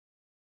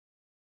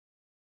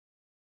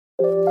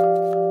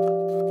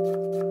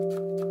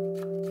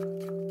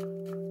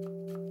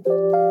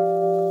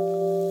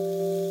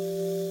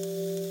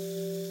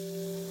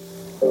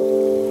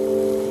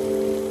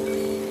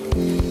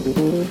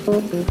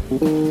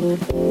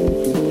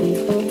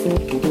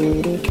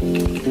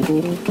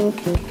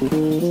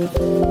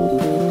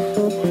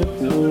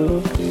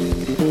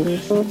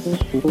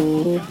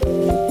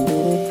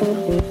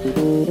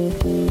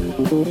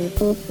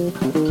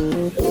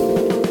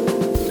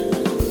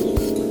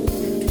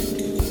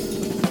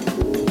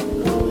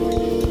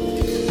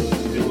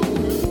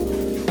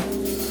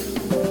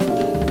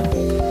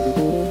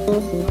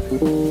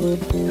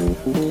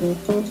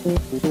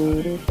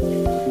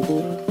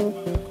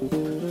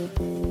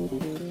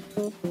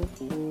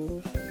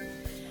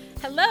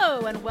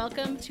Hello and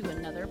welcome to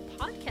another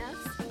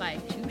podcast by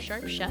two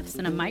sharp chefs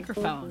and a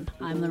microphone.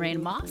 I'm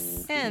Lorraine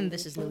Moss. And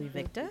this is Louis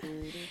Victor.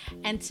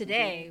 And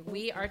today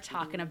we are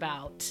talking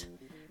about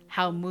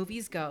how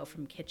movies go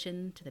from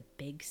kitchen to the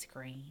big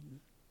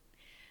screen.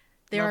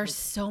 There are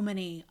so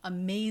many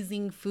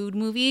amazing food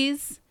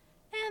movies,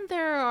 and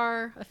there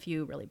are a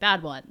few really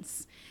bad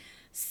ones.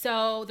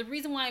 So the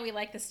reason why we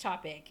like this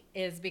topic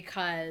is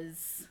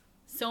because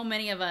so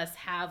many of us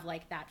have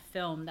like that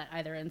film that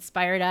either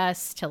inspired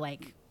us to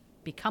like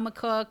become a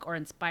cook or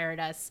inspired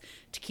us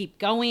to keep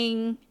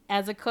going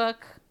as a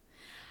cook.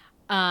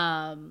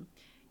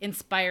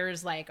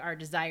 Inspires like our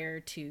desire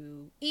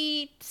to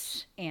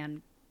eat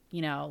and,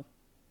 you know,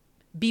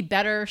 be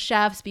better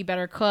chefs, be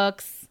better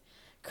cooks,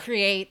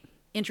 create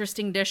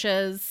interesting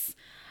dishes.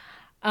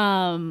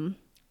 And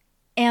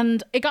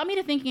it got me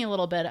to thinking a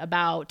little bit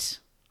about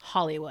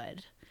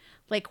Hollywood.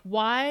 Like,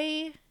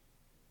 why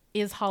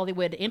is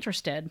Hollywood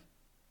interested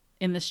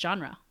in this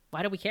genre?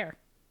 Why do we care?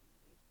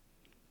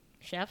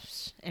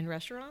 Chefs and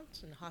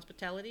restaurants and the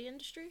hospitality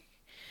industry?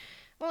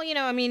 Well, you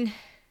know, I mean,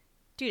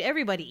 dude,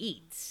 everybody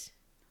eats.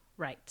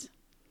 Right.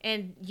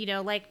 And, you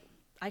know, like,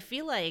 I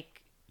feel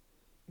like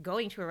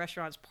going to a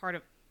restaurant is part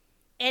of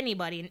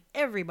anybody and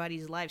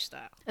everybody's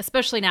lifestyle.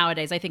 Especially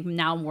nowadays. I think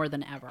now more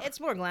than ever. It's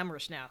more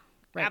glamorous now.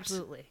 Right.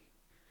 Absolutely.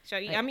 So,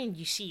 Right. I mean,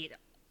 you see it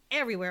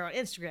everywhere on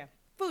Instagram.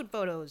 Food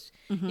photos.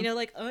 Mm-hmm. You know,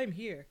 like, I'm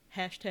here.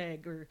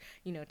 Hashtag or,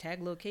 you know,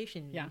 tag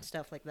location Yeah. and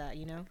stuff like that,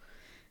 you know?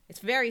 It's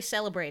very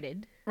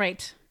celebrated.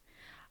 Right.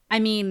 I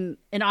mean,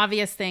 an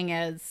obvious thing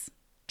is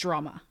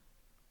drama.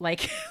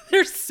 Like,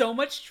 there's so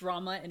much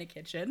drama in a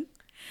kitchen.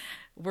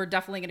 We're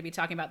definitely going to be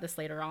talking about this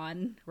later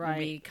on when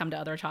we come to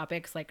other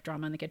topics like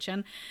drama in the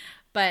kitchen.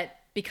 But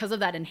because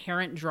of that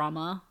inherent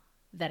drama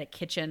that a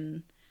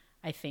kitchen,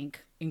 I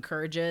think,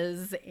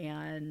 encourages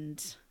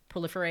and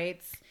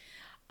proliferates,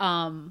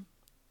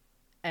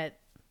 it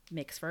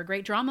makes for a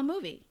great drama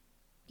movie.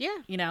 Yeah.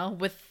 You know,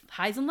 with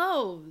highs and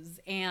lows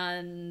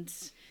and,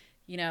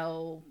 you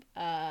know,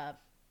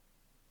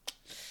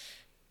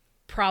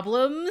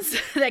 problems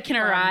that can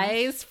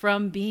arise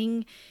from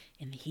being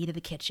in the heat of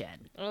the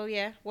kitchen. Oh,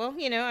 yeah. Well,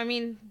 you know, I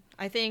mean,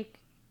 I think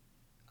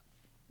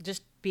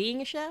just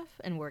being a chef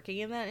and working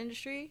in that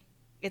industry,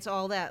 it's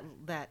all that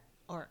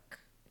arc,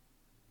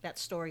 that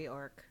story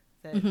arc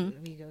that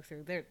we go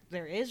through.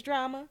 There is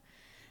drama.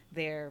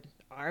 There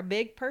are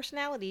big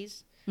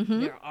personalities.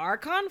 Mm-hmm. There are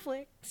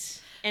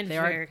conflicts. And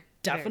there are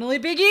definitely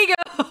big egos.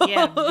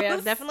 Yeah,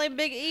 definitely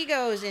big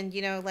egos. And,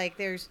 you know, like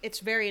it's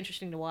very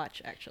interesting to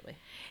watch, actually.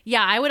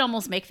 Yeah, I would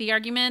almost make the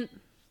argument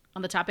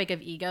on the topic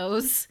of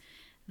egos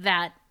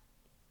that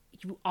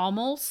you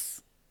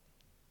almost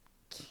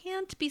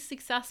can't be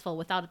successful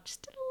without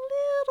just a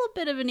little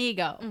bit of an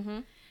ego. Mm-hmm.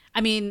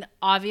 I mean,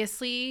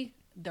 obviously,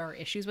 there are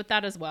issues with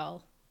that as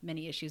well.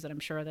 Many issues that I'm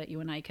sure that you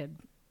and I could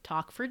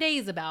talk for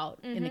days about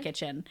in the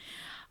kitchen.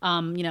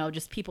 You know,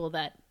 just people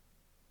that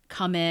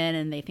come in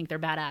and they think they're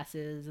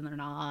badasses and they're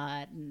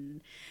not,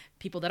 and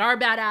people that are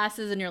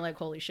badasses and you're like,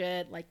 holy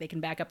shit, like they can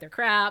back up their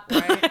crap.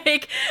 Right.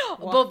 Like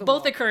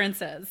both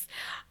occurrences.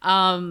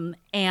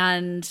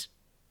 And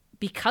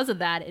because of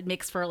that, it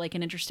makes for like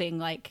an interesting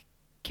like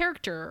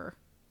character,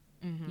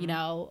 you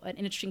know, an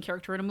interesting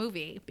character in a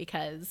movie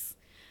because,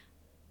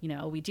 you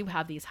know, we do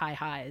have these high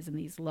highs and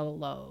these low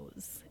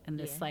lows and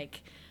this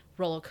like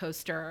roller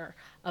coaster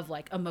of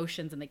like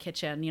emotions in the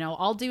kitchen, you know,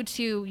 all due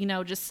to, you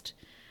know, just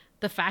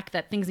the fact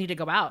that things need to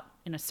go out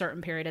in a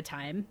certain period of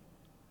time.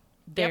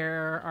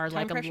 There are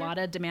like a lot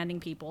of demanding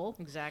people.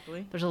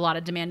 Exactly. There's a lot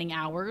of demanding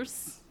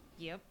hours.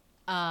 Yep.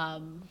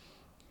 And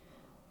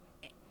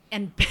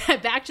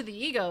back to the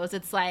egos,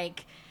 it's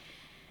like,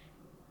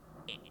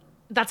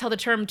 that's how the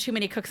term too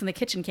many cooks in the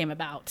kitchen came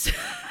about.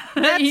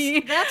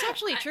 That's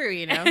actually true,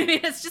 you know? I mean,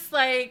 it's just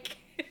like,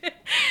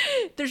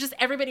 there's just,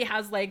 everybody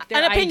has like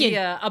their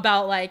idea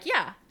about like,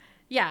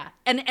 yeah.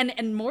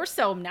 And more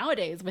so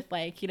nowadays with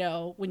like, you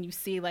know, when you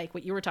see like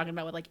what you were talking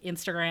about with like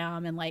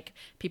Instagram and like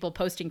people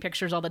posting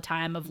pictures all the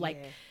time of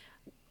like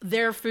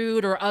their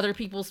food or other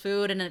people's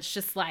food. And it's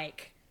just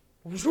like,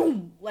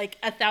 like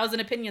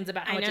 1,000 opinions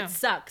about how much it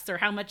sucks or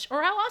how much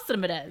or how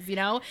awesome it is, you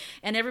know,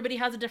 and everybody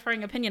has a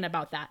differing opinion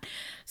about that.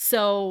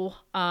 So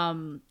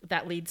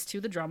that leads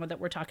to the drama that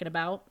we're talking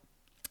about.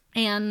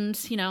 And,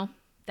 you know,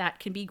 that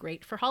can be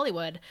great for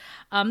Hollywood.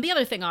 The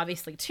other thing,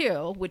 obviously,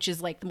 too, which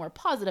is like the more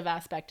positive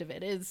aspect of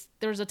it, is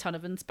there's a ton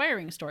of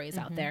inspiring stories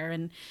out there.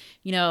 And,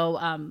 you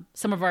know,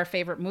 some of our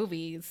favorite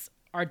movies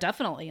are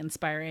definitely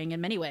inspiring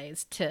in many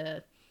ways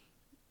to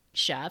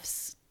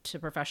chefs, to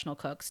professional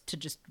cooks to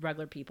just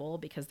regular people,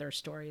 because there are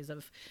stories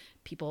of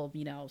people,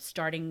 you know,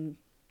 starting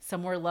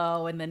somewhere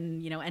low and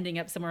then, you know, ending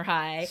up somewhere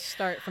high.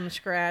 Start from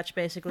scratch,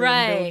 basically,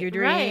 and build your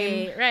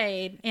dream.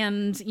 Right.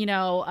 And, you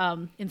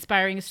know,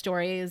 inspiring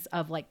stories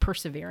of like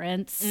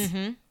perseverance.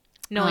 Mm-hmm.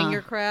 Knowing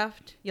your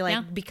craft, you're like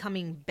Yeah.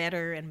 becoming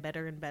better and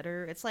better and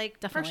better. It's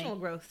like Definitely. personal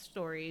growth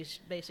stories,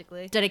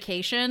 basically.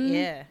 Dedication.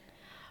 Yeah.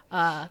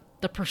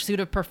 The pursuit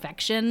of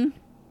perfection.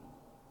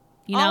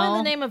 You All know?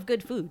 in the name of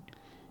good food.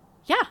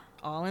 Yeah.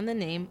 All in the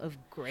name of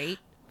great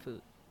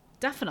food.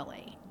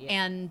 Definitely. Yeah.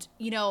 And,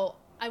 you know,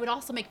 I would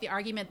also make the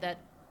argument that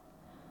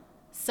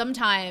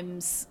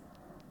sometimes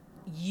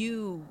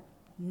you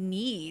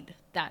need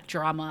that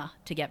drama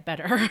to get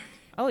better,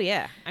 Oh,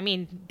 yeah. I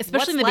mean,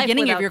 especially in what's the life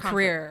beginning of without your conflict?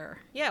 career.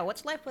 Yeah,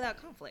 what's life without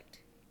conflict?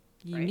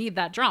 You Right. need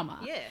that drama.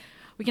 Yeah.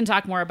 We can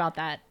talk more about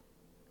that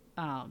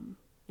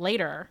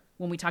later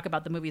when we talk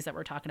about the movies that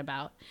we're talking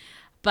about.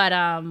 But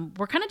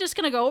we're kind of just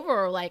going to go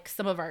over like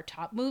some of our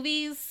top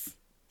movies,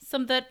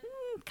 some that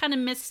kind of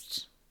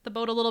missed the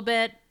boat a little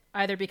bit,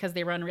 either because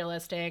they were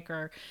unrealistic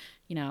or,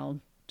 you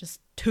know,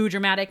 just too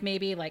dramatic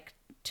maybe, like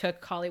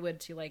took Hollywood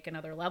to like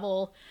another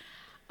level.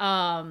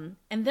 And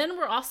then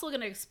we're also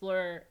going to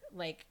explore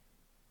like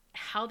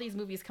how these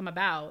movies come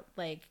about,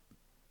 like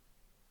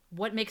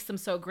what makes them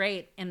so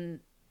great. And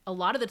a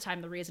lot of the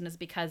time the reason is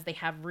because they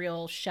have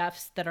real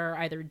chefs that are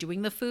either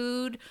doing the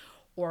food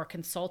or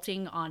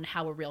consulting on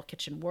how a real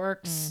kitchen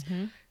works,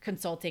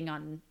 consulting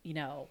on, you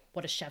know,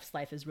 what a chef's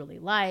life is really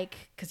like.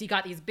 Because you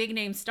got these big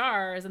name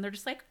stars and they're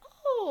just like,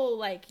 oh,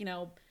 like, you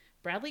know,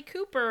 Bradley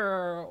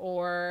Cooper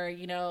or,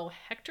 you know,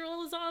 Hector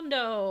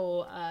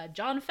Elizondo,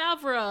 Jon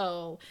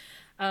Favreau,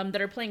 that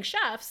are playing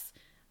chefs,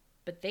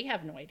 but they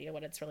have no idea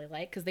what it's really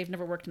like because they've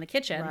never worked in the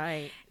kitchen.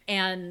 Right.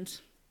 And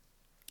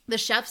the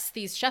chefs,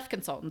 these chef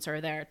consultants are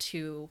there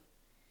to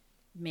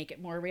make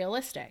it more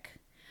realistic.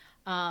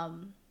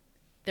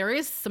 There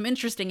is some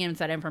interesting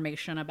inside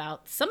information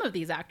about some of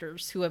these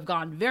actors who have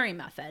gone very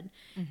method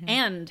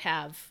and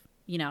have,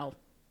 you know,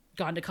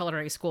 gone to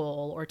culinary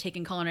school or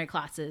taken culinary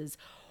classes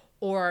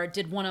or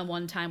did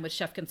one-on-one time with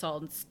chef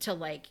consultants to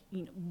like,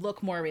 you know,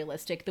 look more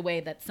realistic the way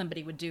that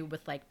somebody would do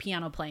with like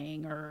piano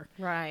playing or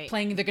Right.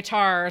 playing the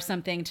guitar or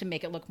something to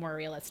make it look more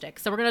realistic.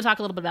 So we're going to talk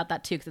a little bit about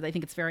that too, because I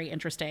think it's very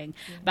interesting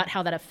about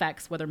how that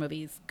affects whether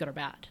movies good or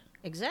bad.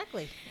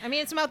 Exactly. I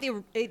mean, it's about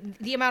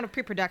the amount of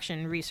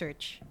pre-production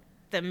research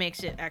that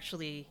makes it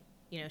actually,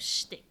 you know,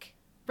 stick.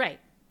 Right.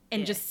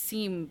 And Yeah. just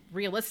seem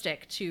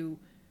realistic to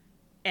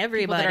people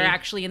Everybody. that are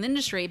actually in the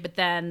industry, but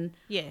then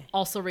Yeah.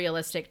 also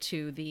realistic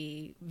to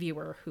the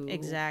viewer who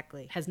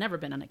Exactly. has never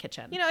been in a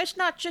kitchen. You know, it's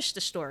not just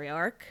a story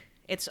arc.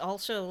 It's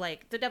also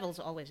like the devil's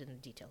always in the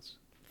details.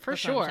 For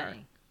That's what I'm sure.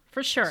 saying.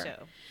 For sure.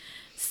 So,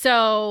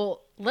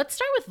 So let's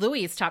start with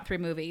Louis' top 3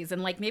 movies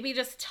and like maybe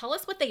just tell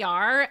us what they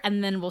are,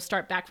 and then we'll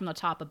start back from the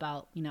top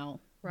about, you know,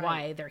 Right.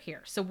 why they're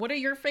here. So what are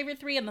your favorite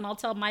 3? And then I'll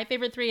tell my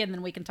favorite 3, and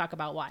then we can talk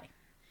about why.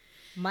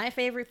 my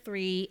favorite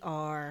 3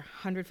 are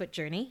 100-Foot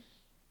Journey.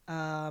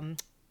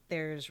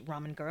 There's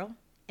Ramen Girl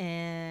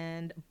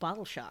and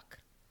Bottle Shock.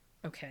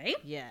 Okay.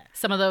 Yeah.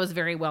 Some of those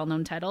very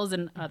well-known titles,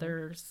 and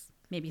others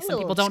maybe some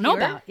little people don't know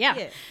obscure.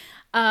 about.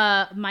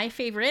 Yeah. My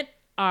favorite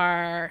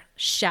are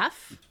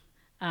Chef,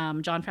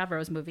 Jon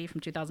Favreau's movie from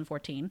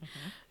 2014.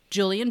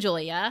 Julie and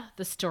Julia,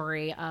 the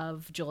story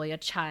of Julia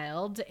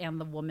Child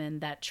and the woman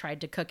that tried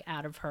to cook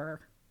out of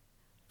her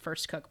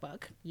first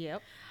cookbook.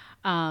 Yep.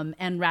 And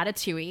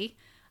Ratatouille,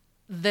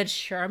 the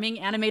charming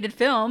animated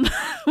film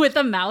with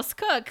a mouse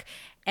cook.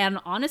 And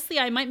honestly,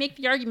 I might make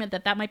the argument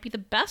that that might be the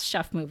best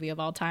chef movie of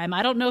all time.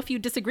 I don't know if you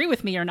disagree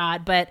with me or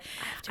not, but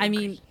I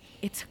mean,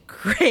 it's a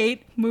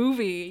great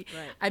movie.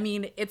 Right. I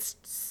mean, it's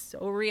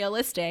so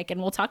realistic, and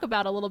we'll talk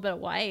about a little bit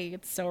why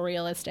it's so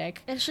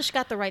realistic. It's just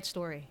got the right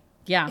story.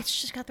 Yeah. It's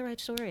just got the right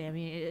story. I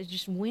mean, it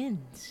just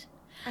wins.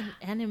 An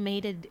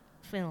animated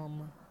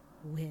film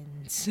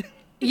wins.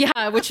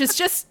 Yeah, which is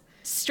just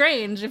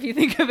strange if you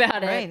think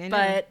about it. Right, I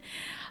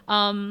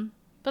know.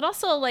 But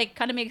also like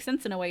kind of makes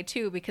sense in a way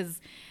too, because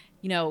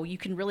you know, you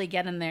can really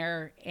get in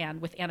there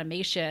and with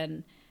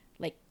animation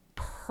like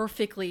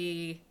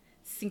perfectly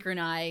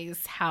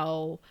synchronize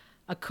how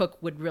a cook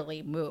would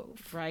really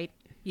move, right?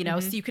 You know,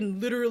 so you can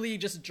literally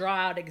just draw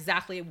out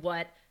exactly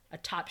what a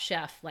top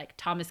chef like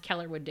Thomas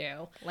Keller would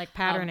do. Like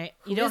pattern it.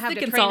 You don't have the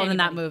consultant in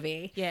that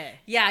movie. Yeah.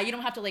 Yeah, you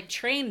don't have to like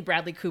train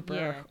Bradley Cooper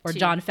Yeah, or to-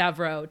 Jon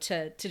Favreau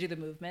to do the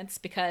movements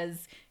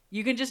because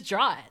you can just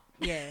draw it.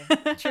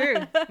 Yeah. True.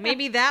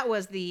 Maybe that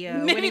was the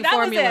Maybe winning that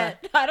formula. was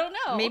it. I don't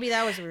know. Maybe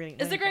that was the winning.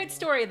 It's a great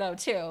story though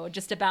too,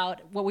 just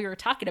about what we were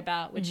talking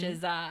about, which is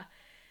the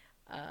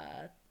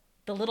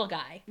little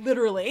guy,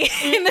 literally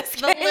in this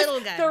The case, little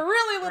guy, the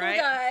really little right?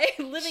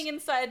 guy living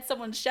inside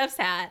someone's chef's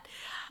hat,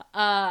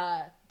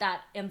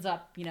 that ends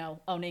up, you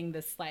know, owning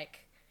this like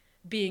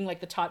being like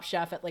the top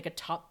chef at like a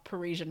top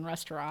Parisian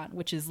restaurant,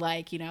 which is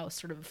like, you know,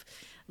 sort of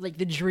like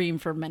the dream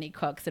for many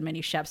cooks and many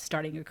chefs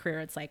starting a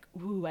career. It's like,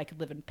 ooh, I could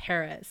live in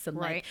Paris and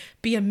like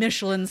be a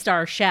Michelin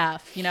star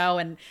chef, you know,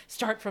 and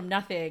start from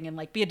nothing and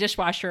like be a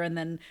dishwasher and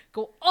then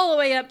go all the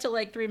way up to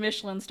like 3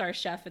 Michelin star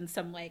chef in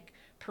some like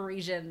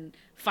Parisian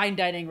fine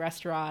dining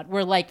restaurant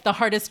where like the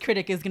hardest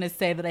critic is going to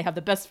say that I have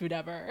the best food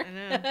ever.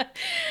 I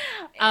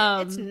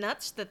know. It's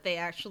nuts that they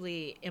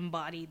actually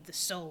embodied the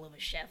soul of a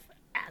chef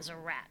as a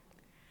rat.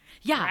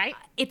 Yeah. Right?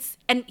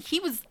 And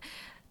he was,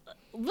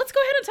 let's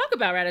go ahead and talk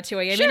about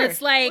Ratatouille. I Sure. mean,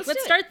 it's like,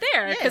 let's start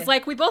there because Yeah.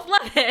 like we both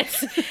love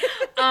it.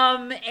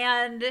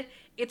 And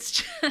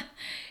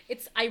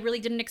I really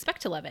didn't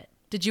expect to love it.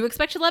 Did you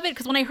expect to love it?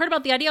 Because when I heard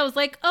about the idea, I was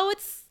like, oh,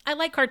 I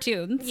like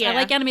cartoons. Yeah. I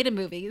like animated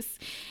movies.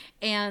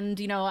 And,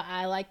 you know,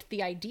 I liked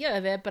the idea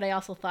of it, but I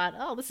also thought,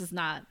 oh, this is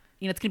not,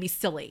 you know, it's going to be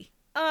silly.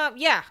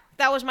 Yeah,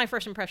 that was my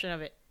first impression of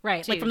it.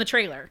 Right. too. Like from the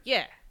trailer.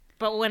 Yeah.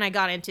 But when I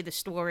got into the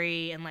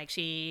story and like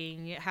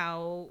seeing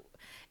how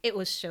it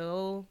was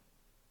so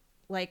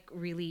like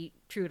really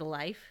true to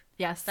life,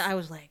 Yes. that I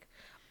was like,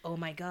 oh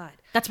my God.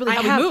 That's really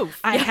how we move.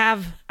 I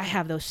Yeah.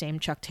 have those same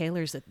Chuck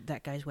Taylors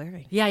that guy's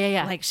wearing.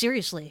 Yeah. Like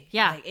seriously.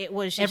 Yeah. Like, it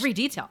was just, Every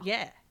detail.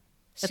 Yeah.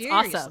 That's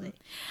Seriously.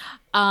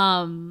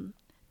 awesome.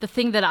 The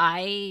thing that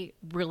I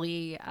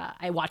really,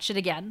 I watched it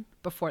again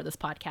before this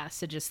podcast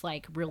to just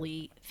like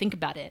really think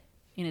about it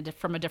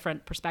from a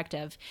different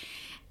perspective.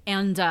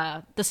 And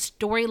the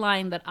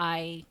storyline that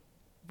I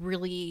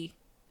really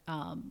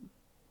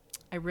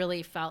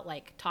felt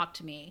like talked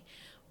to me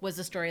was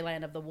the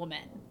storyline of the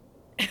woman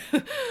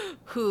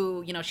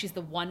who, you know, she's the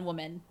one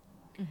woman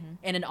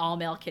in an all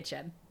male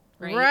kitchen.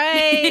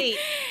 Right.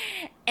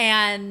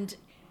 And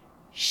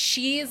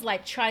she's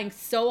like trying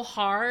so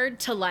hard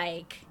to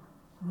like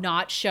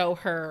not show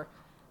her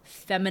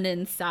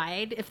feminine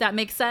side, if that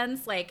makes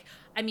sense. Like,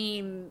 I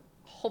mean,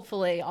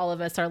 hopefully all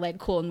of us are like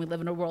cool and we live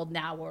in a world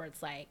now where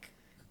it's like,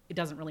 it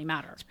doesn't really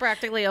matter. It's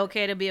practically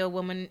okay to be a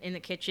woman in the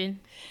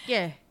kitchen.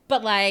 Yeah.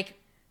 But like,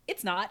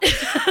 it's not.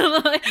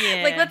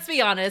 Like, let's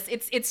be honest.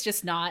 It's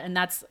just not. And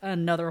that's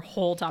another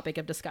whole topic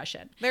of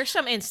discussion. There's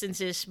some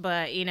instances,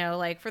 but you know,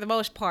 like for the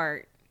most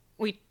part,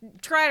 we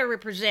try to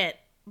represent,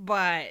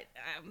 but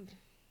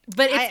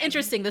But it's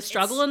interesting. The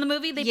struggle in the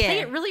movie, they play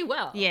it really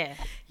well. Yeah.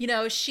 You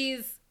know,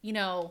 she's, you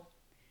know,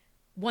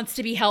 wants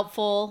to be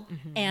helpful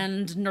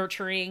and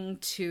nurturing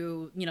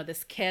to, you know,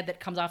 this kid that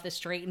comes off the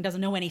street and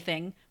doesn't know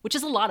anything, which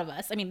is a lot of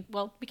us. I mean,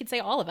 well, we could say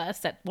all of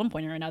us at one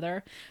point or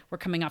another, we're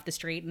coming off the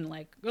street and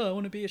like, oh, I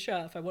want to be a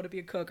chef. I want to be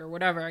a cook or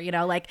whatever, you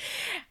know, like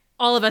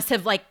all of us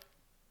have like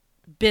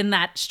been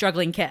that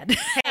struggling kid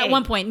at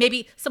one point.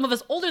 Maybe some of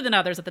us older than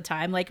others at the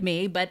time, like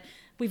me, but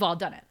we've all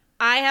done it.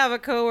 I have a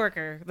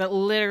coworker that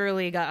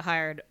literally got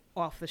hired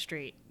off the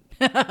street.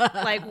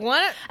 Like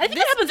one, I think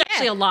that happens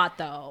actually a lot,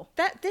 though.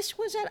 This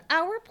was at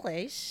our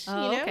place.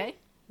 Oh, you know? okay.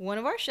 One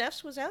of our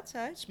chefs was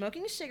outside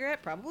smoking a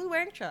cigarette, probably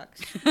wearing Chucks.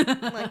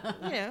 Like,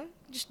 you know,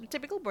 just a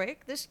typical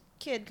break. This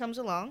kid comes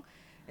along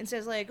and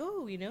says, like,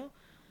 oh, you know,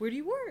 where do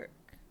you work?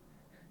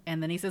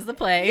 And then he says the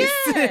place.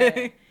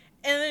 Yeah.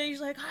 And then he's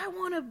like, I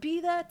want to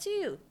be that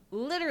too.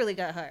 Literally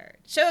got hired.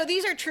 So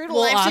these are true to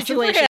life awesome for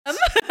situations, him.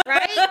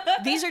 right?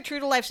 These are true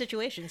to life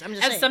situations. I'm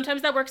just And saying.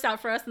 sometimes that works out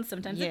for us, and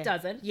sometimes it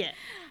doesn't. Yeah.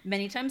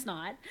 Many times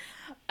not.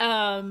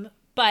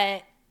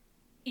 But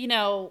you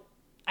know,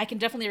 I can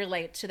definitely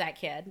relate to that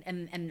kid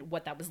and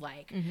what that was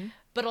like.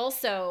 But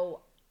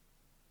also,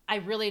 I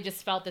really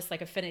just felt this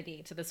like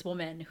affinity to this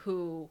woman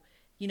who,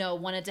 you know,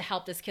 wanted to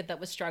help this kid that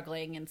was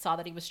struggling and saw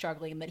that he was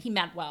struggling and that he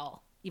meant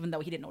well, even though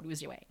he didn't know what he was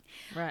doing.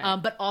 Right.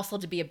 But also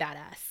to be a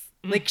badass.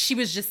 Like she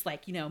was just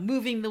like, you know,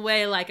 moving the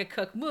way like a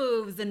cook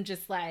moves and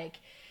just like,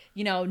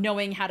 you know,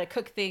 knowing how to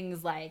cook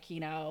things like, you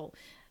know,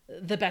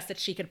 the best that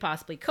she could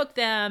possibly cook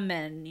them.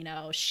 And, you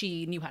know,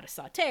 she knew how to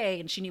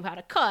saute and she knew how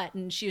to cut.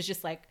 And she was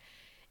just like,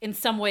 in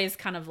some ways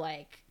kind of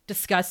like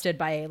disgusted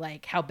by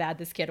like how bad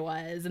this kid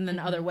was. And then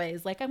other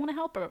ways, like, I want to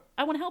help her.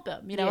 I want to help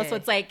him, you know? Yeah. So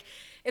it's like,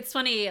 it's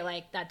funny,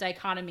 like that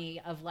dichotomy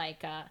of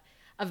like,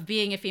 of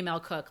being a female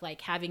cook,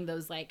 like having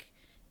those like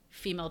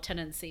female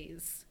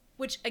tendencies,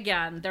 which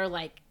again, they're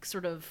like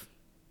sort of,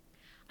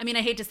 I mean,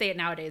 I hate to say it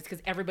nowadays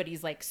because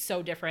everybody's like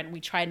so different. And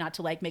we try not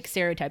to like make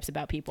stereotypes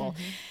about people.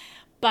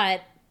 But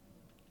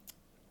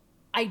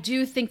I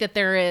do think that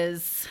there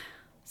is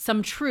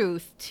some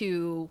truth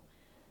to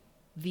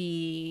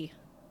the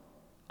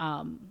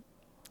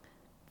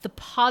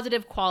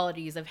positive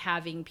qualities of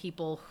having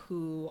people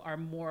who are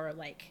more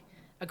like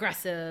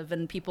aggressive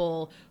and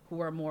people who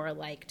are more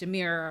like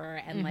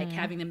demure and like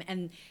having them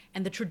and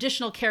the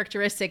traditional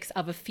characteristics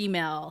of a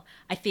female,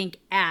 I think,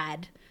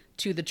 add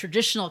to the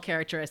traditional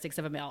characteristics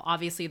of a male.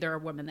 Obviously there are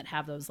women that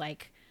have those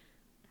like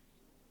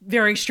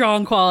very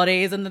strong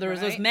qualities and there's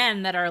those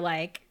men that are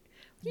like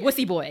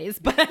wussy boys,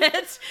 but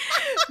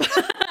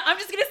I'm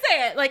just gonna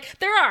say it, like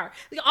there are,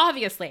 like,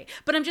 obviously,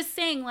 but I'm just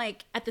saying,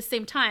 like, at the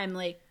same time,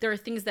 like there are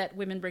things that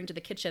women bring to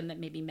the kitchen that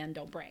maybe men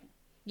don't bring.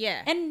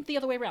 Yeah. And the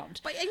other way around.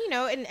 But, you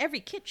know, in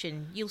every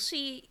kitchen, you'll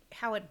see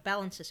how it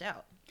balances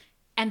out.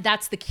 And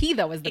that's the key,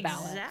 though, is the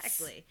balance.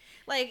 Exactly.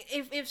 Like,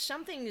 if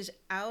something is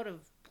out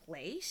of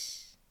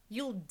place,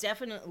 you'll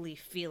definitely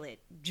feel it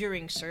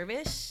during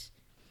service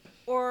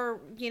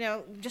or,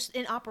 just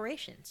in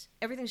operations.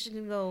 Everything's just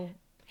going to go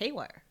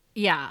haywire.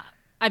 Yeah.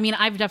 I mean,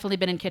 I've definitely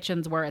been in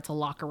kitchens where it's a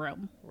locker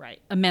room.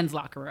 Right. A men's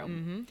locker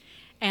room.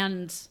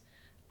 And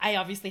I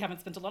obviously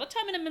haven't spent a lot of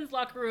time in a men's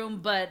locker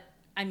room, but,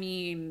 I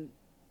mean,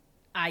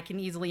 I can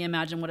easily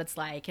imagine what it's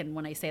like. And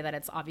when I say that,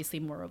 it's obviously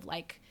more of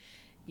like,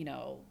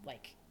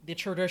 like the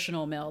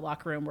traditional male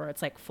locker room where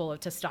it's like full of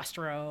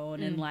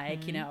testosterone and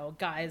like,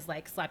 guys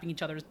like slapping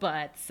each other's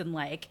butts and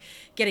like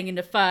getting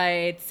into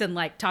fights and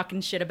like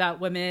talking shit about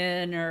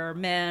women or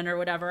men or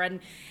whatever.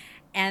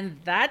 And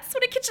that's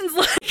what a kitchen's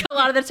like a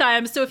lot of the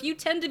time. So if you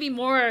tend to be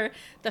more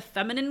the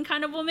feminine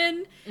kind of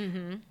woman,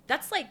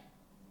 that's like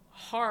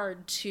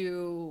hard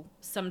to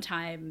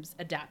sometimes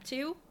adapt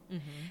to.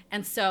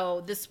 And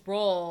so this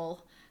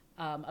role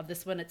of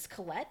this one, it's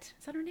Colette.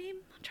 Is that her name?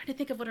 I'm trying to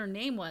think of what her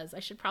name was. I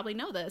should probably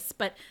know this.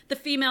 But the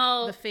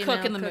female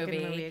cook in the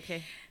movie.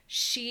 Okay.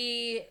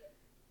 She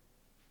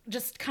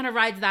just kind of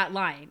rides that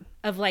line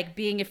of like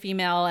being a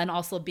female and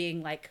also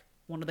being like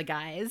one of the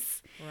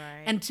guys.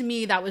 Right. And to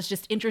me, that was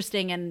just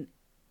interesting and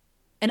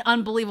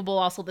unbelievable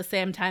also at the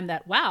same time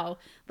that, wow,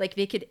 like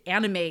they could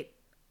animate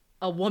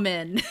a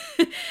woman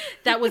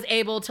that was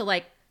able to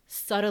like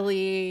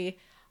subtly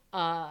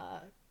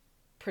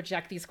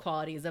project these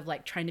qualities of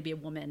like trying to be a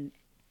woman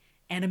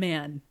and a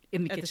man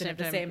in the kitchen at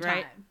the same time.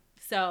 Right.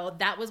 So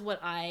that was what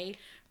I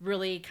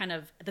really kind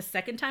of, the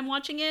second time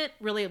watching it,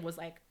 really was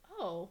like,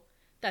 oh,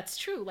 that's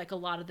true. Like a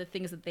lot of the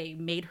things that they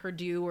made her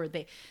do or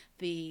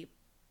the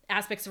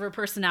aspects of her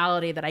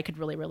personality that I could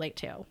really relate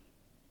to.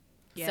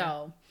 Yeah.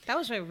 So that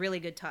was a really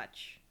good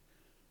touch.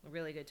 A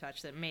really good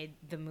touch that made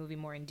the movie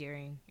more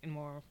endearing and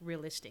more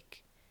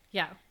realistic.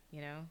 yeah.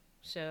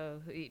 So,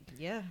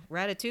 yeah,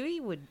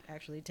 Ratatouille would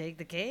actually take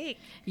the cake.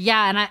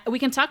 Yeah, and we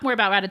can talk more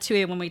about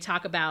Ratatouille when we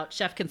talk about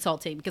Chef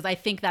Consulting, because I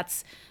think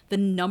that's the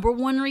number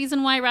one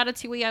reason why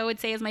Ratatouille, I would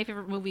say, is my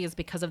favorite movie, is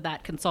because of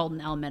that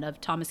consultant element of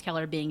Thomas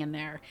Keller being in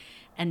there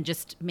and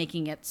just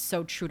making it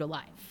so true to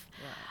life.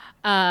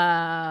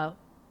 Right.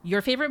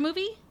 Your favorite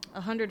movie?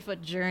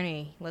 100-Foot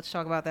Journey. Let's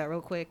talk about that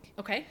real quick.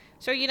 Okay.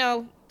 So,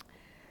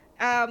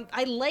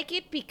 I like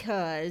it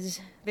because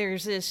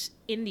there's this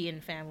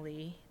Indian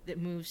family that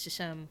moves to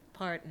some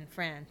part in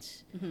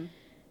France.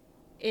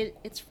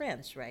 It's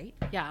France, right?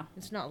 Yeah.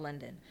 It's not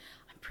London.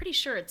 I'm pretty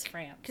sure it's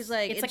France. Because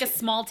it's like a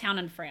small town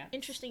in France.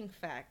 Interesting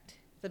fact,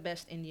 the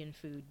best Indian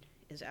food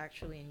is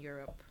actually in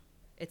Europe.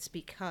 It's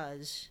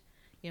because,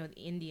 the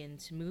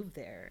Indians moved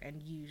there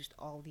and used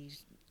all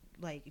these,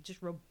 like,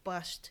 just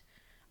robust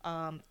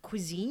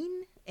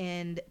cuisine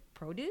and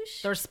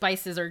produce. Their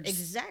spices are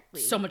just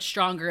so much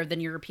stronger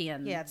than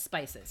European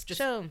spices.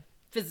 Just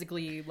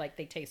physically, like,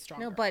 they taste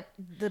stronger. No, but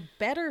the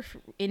better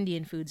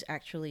Indian food's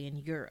actually in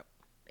Europe.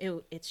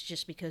 It's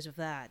just because of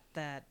that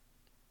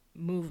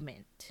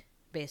movement,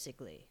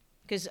 basically.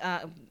 Because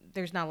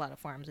there's not a lot of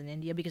farms in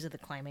India because of the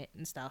climate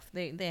and stuff.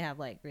 They have,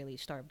 like, really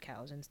starved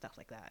cows and stuff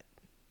like that.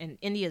 And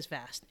India's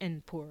vast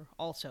and poor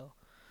also.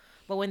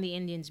 But when the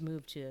Indians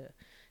moved to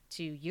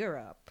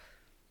Europe,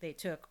 they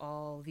took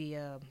all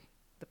the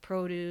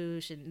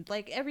produce and,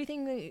 like,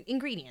 everything,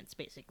 ingredients,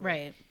 basically.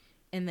 Right.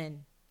 And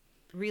then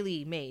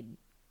really made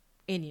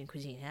Indian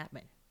cuisine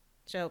happen.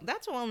 So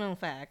that's a well-known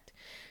fact.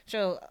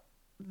 So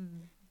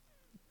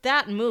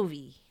that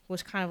movie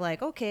was kind of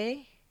like,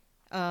 okay,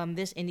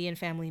 this Indian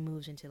family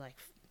moves into like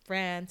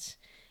France,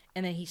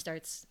 and then he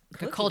starts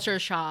a culture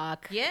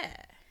shock. Yeah.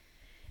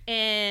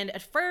 And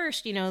at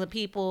first, the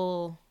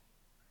people,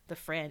 the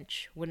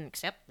French, wouldn't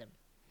accept them.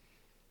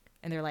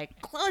 And they're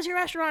like, close your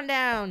restaurant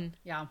down.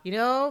 Yeah.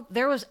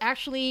 There was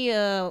actually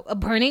a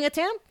burning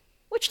attempt,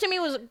 which to me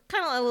was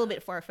kind of a little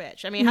bit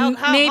far-fetched. I mean, how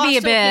maybe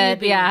a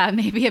bit, yeah,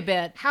 maybe a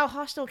bit. How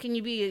hostile can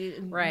you be?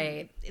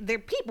 Right. They're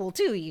people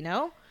too,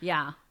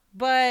 Yeah.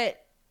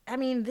 But, I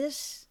mean,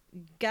 this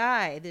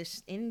guy,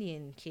 this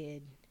Indian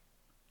kid,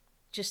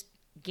 just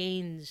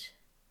gains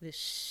this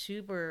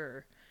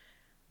super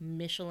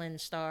Michelin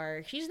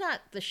star. She's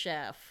not the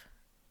chef.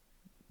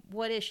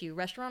 What is she?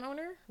 Restaurant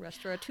owner?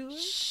 Restaurateur?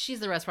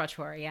 She's the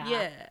restaurateur, yeah.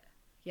 Yeah.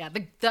 Yeah,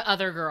 the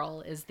other girl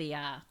is the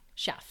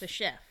chef. The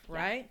chef,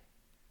 right?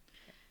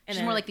 And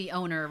she's more like the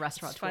owner,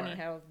 restaurateur. It's funny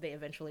how they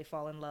eventually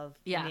fall in love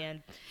in the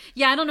end.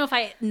 Yeah, I don't know if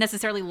I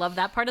necessarily love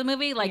that part of the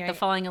movie, like the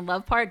falling in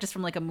love part, just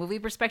from like a movie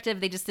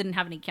perspective. They just didn't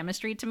have any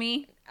chemistry to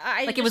me.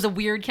 It was a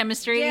weird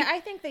chemistry. Yeah,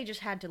 I think they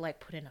just had to like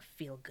put in a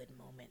feel-good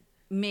moment.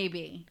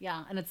 Maybe,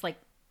 yeah. And it's like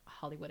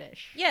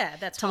Hollywood-ish. Yeah,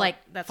 that's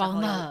that's fall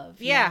in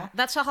love. Yeah,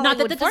 that's a Hollywood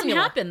Not that formula.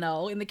 Doesn't happen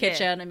though in the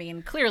kitchen. Yeah. I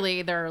mean,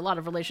 clearly there are a lot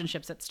of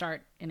relationships that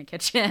start in a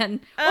kitchen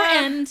or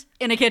end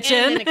in a kitchen.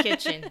 End in a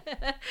kitchen,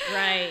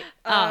 right?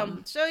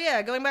 So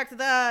yeah, going back to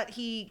that,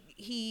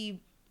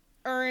 he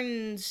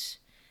earns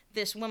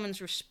this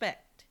woman's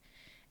respect,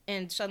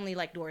 and suddenly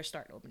like doors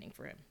start opening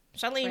for him.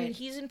 Suddenly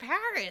he's in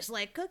Paris,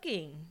 like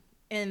cooking,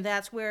 and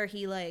that's where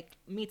he like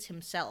meets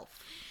himself.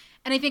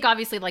 And I think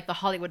obviously like the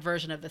Hollywood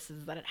version of this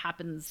is that it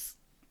happens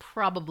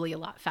probably a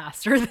lot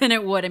faster than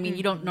it would. I mean,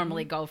 you don't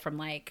normally go from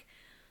like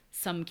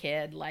some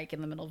kid like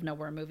in the middle of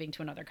nowhere moving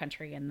to another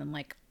country and then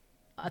like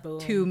a Boom.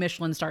 2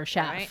 Michelin star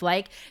chef. Right.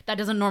 Like that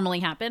doesn't normally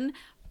happen.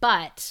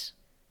 But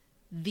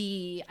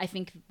I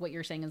think what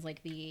you're saying is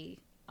like the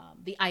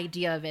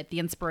idea of it, the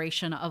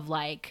inspiration of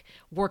like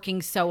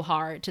working so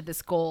hard to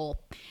this goal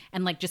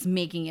and like just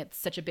making it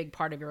such a big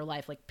part of your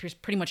life, like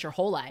pretty much your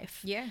whole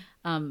life. Yeah.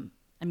 I mean,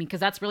 because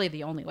that's really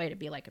the only way to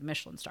be like a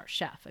Michelin star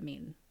chef. I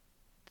mean,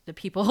 the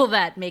people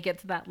that make it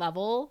to that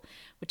level,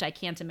 which I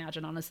can't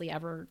imagine honestly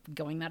ever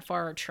going that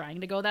far or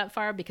trying to go that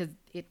far, because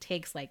it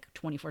takes like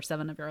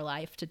 24/7 of your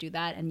life to do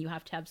that. And you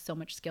have to have so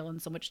much skill and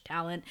so much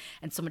talent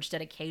and so much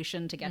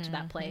dedication to get to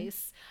that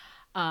place.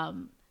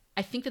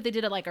 I think that they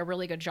did like a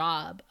really good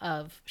job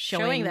of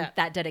showing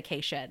that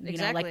dedication, you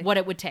know, like what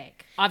it would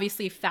take.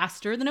 Obviously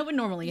faster than it would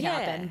normally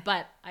happen,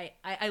 but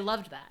I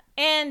loved that.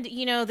 And,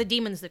 you know, the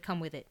demons that come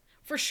with it.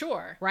 For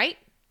sure. Right?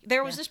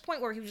 There was this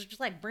point where he was just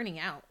like burning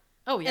out.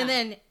 Oh, yeah. And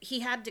then he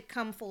had to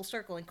come full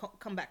circle and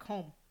come back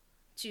home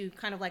to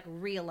kind of like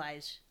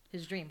realize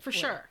his dream. For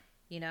sure.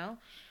 You know?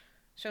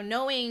 So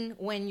knowing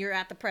when you're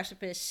at the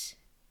precipice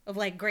of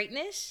like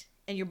greatness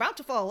and you're about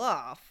to fall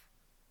off,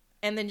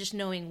 and then just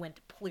knowing when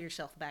to pull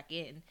yourself back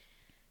in.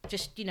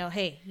 Just, you know,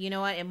 hey, you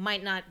know what? It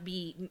might not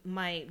be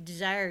my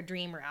desired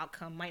dream or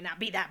outcome might not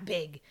be that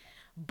big,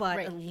 but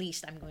at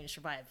least I'm going to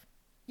survive.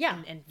 Yeah,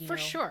 and for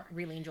sure.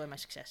 Really enjoy my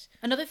success.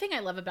 Another thing I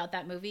love about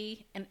that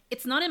movie, and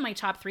it's not in my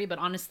top 3, but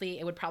honestly,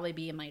 it would probably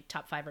be in my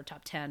top 5 or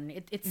top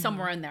 10. It's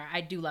somewhere in there.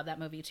 I do love that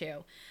movie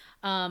too.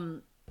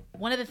 One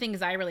of the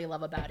things I really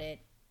love about it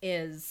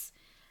is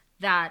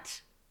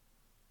that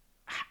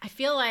I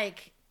feel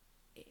like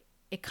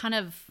it kind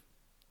of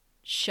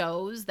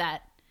shows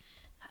that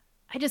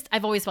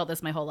I've always felt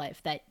this my whole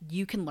life, that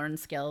you can learn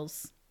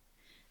skills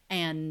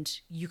and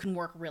you can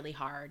work really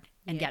hard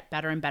and get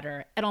better and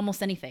better at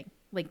almost anything.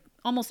 Like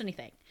almost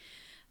anything.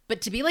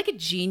 But to be like a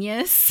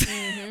genius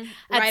at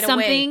Right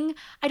something, away.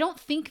 I don't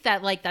think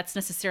that like that's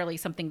necessarily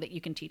something that you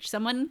can teach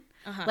someone.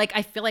 Like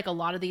I feel like a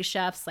lot of these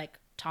chefs, like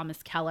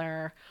Thomas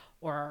Keller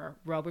or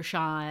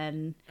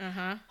Robuchon,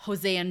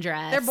 Jose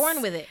Andres, They're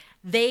born with it.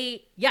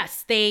 They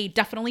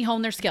definitely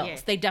hone their skills. Yeah.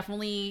 They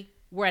definitely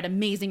were at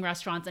amazing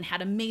restaurants and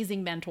had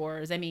amazing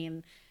mentors. I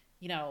mean,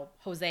 you know,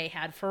 Jose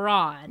had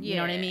Ferran, you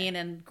know what I mean?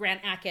 And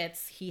Grant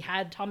Achatz, he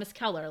had Thomas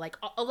Keller. Like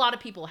a lot of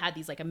people had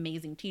these like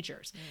amazing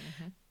teachers.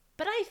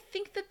 But I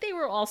think that they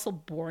were also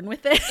born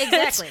with it.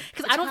 Exactly.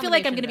 Because It's I don't feel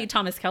like I'm going to be combination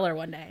Thomas Keller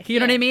one day. You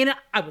know what I mean?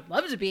 I would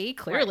love to be,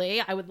 clearly.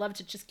 Right. I would love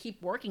to just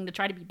keep working to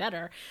try to be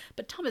better.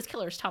 But Thomas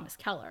Keller is Thomas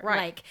Keller. Right.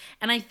 Like,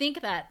 and I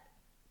think that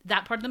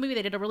part of the movie,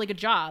 they did a really good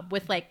job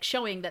with like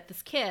showing that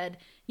this kid,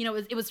 you know,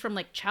 it was from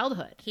like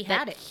childhood. He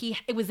had it.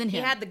 It was in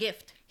him. He had the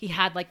gift. He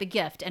had like the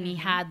gift, and he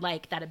had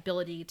like that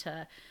ability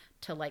to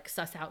like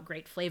suss out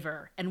great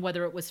flavor. And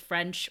whether it was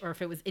French or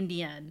if it was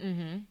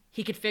Indian,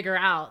 he could figure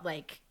out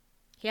like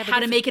how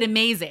to make it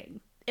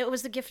amazing. It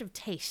was the gift of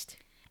taste.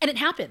 And it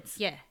happens.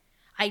 Yeah.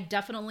 I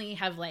definitely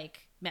have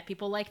like met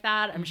people like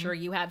that. I'm sure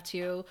you have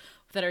too,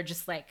 that are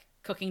just like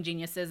cooking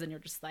geniuses, and you're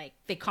just like,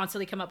 they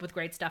constantly come up with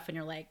great stuff, and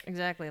you're like,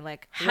 Exactly.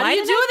 Like, how do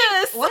you do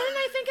this? Why didn't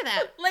I think of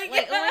that? Like, oh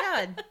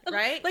my God.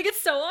 Right? Like,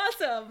 it's so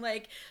awesome.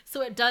 Like,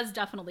 so it does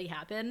definitely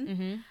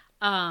happen.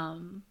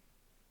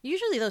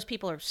 Usually those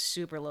people are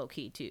super low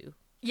key too.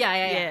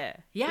 Yeah.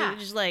 They're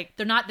just like,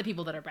 They're not the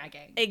people that are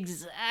bragging.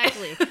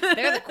 exactly.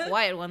 They're the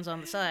quiet ones on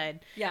the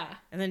side. Yeah.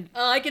 And then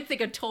I can think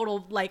of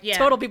total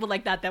people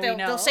like that we know.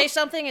 they'll say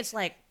something, it's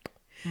like,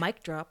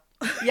 mic drop.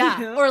 Yeah.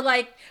 You know? Or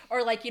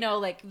like, you know,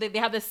 like they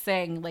have this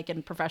saying, like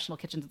in professional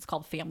kitchens, it's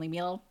called family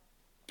meal,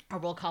 or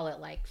we'll call it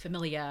like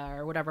familia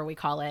or whatever we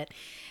call it.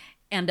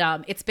 And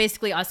it's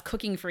basically us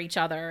cooking for each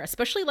other,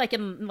 especially like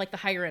in like the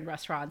higher end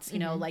restaurants, you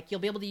know, like you'll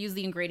be able to use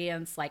the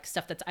ingredients, like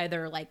stuff that's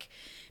either like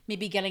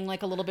maybe getting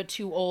like a little bit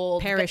too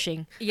old.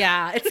 Perishing.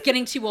 Yeah, it's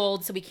getting too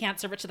old, so we can't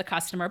serve it to the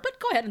customer, but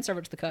go ahead and serve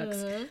it to the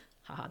cooks.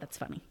 Haha, that's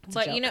funny. It's a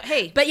But joke. you know,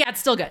 hey. But yeah, it's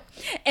still good.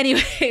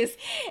 Anyways,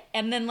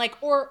 and then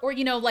like, or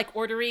you know, like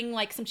ordering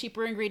like some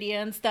cheaper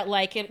ingredients that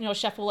like, you know,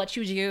 chef will let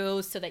you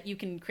use so that you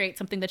can create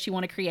something that you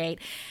want to create.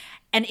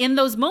 And in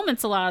those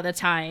moments, a lot of the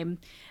time,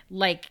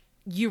 like,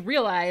 you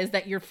realize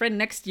that your friend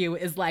next to you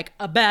is like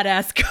a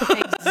badass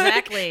cook.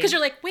 Exactly. Because you're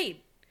like,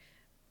 wait,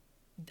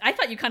 I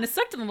thought you kind of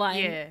sucked in the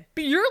line. Yeah.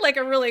 But you're like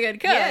a really good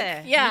cook.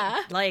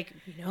 Yeah. Like,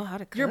 you know how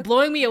to cook. You're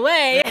blowing me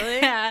away. Really?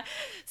 Yeah.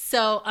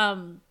 So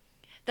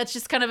that's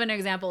just kind of an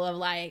example of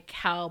like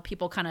how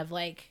people kind of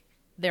like,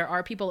 there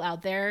are people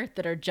out there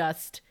that are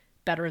just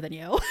better than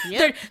you.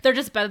 Yep. they're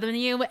just better than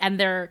you, and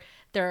they're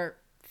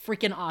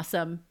freaking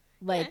awesome.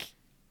 Like,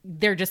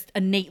 they're just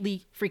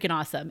innately freaking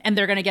awesome, and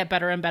they're going to get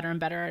better and better and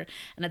better.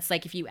 And it's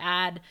like, if you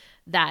add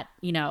that,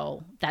 you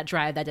know, that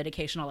drive, that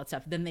dedication, all that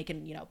stuff, then they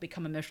can, you know,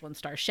 become a Michelin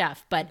star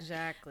chef. But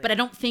Exactly. but I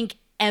don't think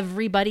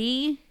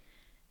everybody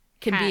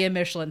can be a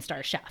Michelin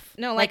star chef.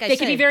 No, like I they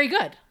could be said. very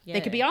good. Yeah.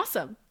 They could be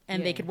awesome,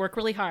 and they Yeah. could work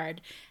really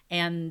hard,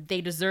 and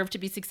they deserve to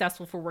be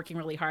successful for working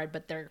really hard,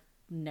 but they're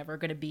never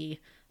going to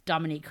be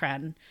Dominique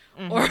Crenn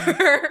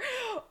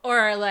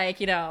or like,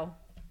 you know,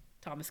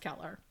 Thomas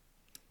Keller.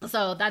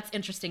 So that's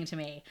interesting to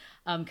me,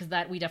 because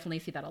that we definitely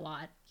see that a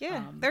lot.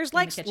 Yeah, there's in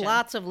like the kitchen.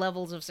 lots of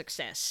levels of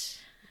success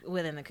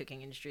within the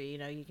cooking industry. You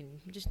know, you can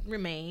just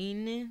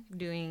remain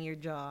doing your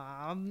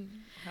job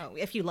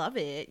if you love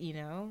it. You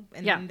know,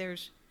 and Yeah. then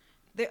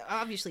they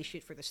obviously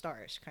shoot for the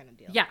stars kind of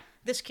deal. Yeah.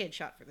 This kid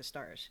shot for the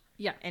stars.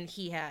 Yeah. And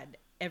he had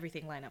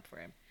everything lined up for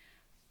him.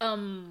 I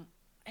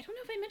don't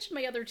know if I mentioned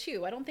my other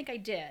two. I don't think I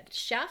did.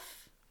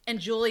 Chef and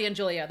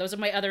Julia. Those are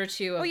my other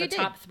two of the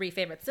top 3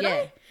 favorites. Did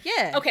I?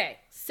 Yeah. Okay,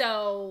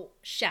 so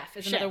Chef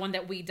is another one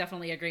that we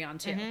definitely agree on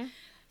too. Mm-hmm.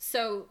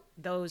 So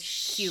Those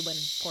Cuban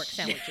pork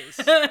sandwiches.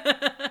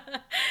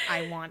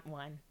 I want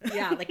one.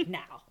 yeah, like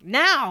now.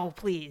 Now,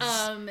 please.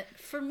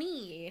 For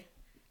me,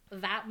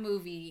 that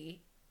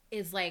movie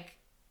is like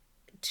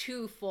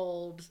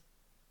twofold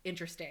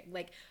interesting.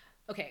 Like,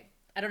 okay,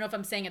 I don't know if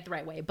I'm saying it the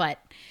right way, but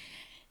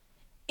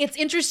it's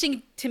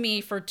interesting to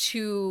me for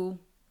 2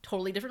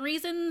 totally different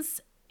reasons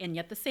and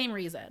yet the same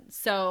reason.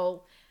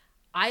 So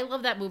I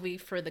love that movie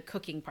for the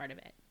cooking part of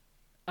it,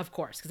 of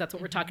course, because that's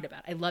what we're talking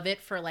about. I love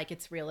it for like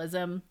its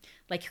realism.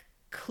 Like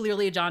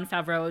clearly Jon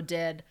Favreau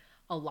did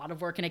a lot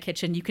of work in a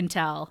kitchen. You can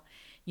tell,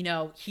 you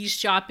know, he's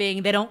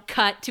chopping. They don't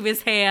cut to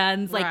his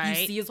hands. Like you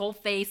Right. see his whole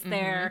face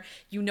there.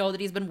 You know that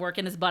he's been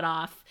working his butt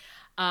off.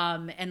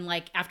 And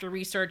like after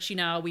research, you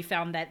know, we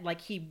found that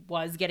like he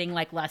was getting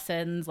like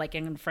lessons like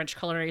in French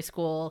culinary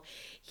school.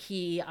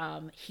 He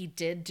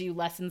did do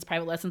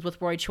private lessons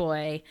with Roy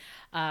Choi,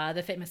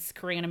 the famous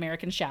Korean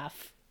American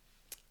chef.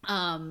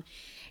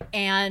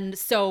 And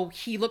so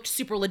he looked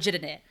super legit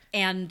in it.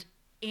 And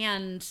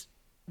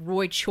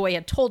Roy Choi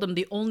had told him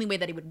the only way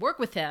that he would work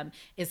with him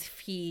is if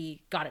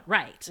he got it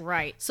right.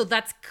 Right. So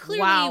that's clearly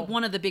Wow.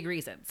 one of the big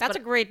reasons. That's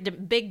But- a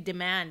great big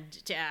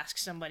demand to ask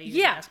somebody who's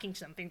Yeah. asking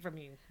something from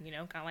you. You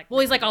know, kind of like. well,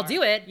 he's like, I'll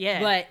do it,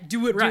 Yeah. but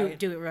do it right.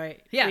 Do it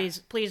right. Yeah.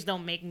 Please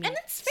don't make me. And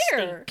it's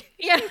fair. stink.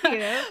 Yeah. You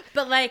know?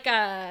 But like,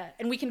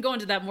 and we can go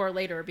into that more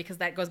later because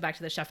that goes back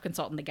to the chef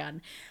consultant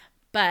again.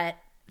 But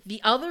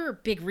the other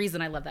big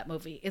reason I love that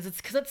movie is it's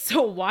because it's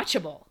so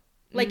watchable.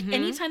 Like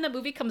anytime that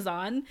movie comes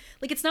on,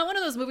 like it's not one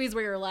of those movies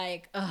where you're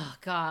like, oh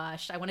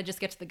gosh, I want to just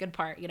get to the good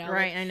part, you know?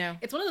 Right, Like, I know.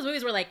 It's one of those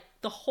movies where like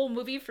the whole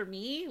movie for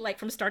me, like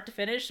from start to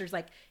finish, there's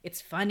like,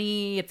 it's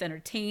funny, it's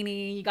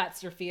entertaining. You got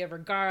Sofia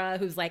Vergara,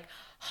 who's like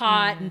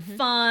hot and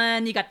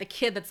fun. You got the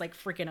kid that's like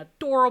freaking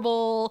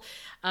adorable.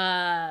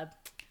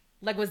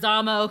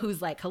 Leguizamo,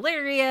 who's like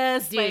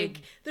hilarious. Dude.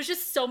 Like there's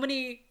just so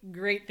many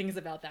great things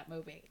about that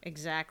movie.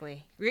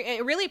 Exactly.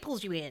 It really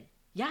pulls you in.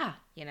 Yeah.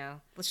 You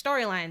know, the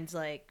storyline's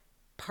like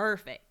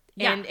perfect.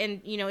 Yeah.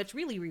 And you know, it's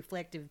really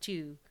reflective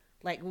too.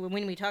 Like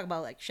when we talk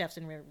about like chefs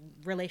and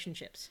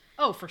relationships,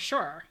 Oh, for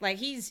sure. like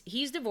he's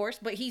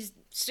divorced, but he's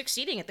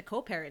succeeding at the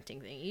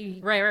co-parenting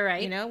thing.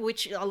 Right. You know,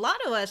 which a lot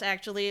of us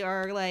actually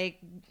are like,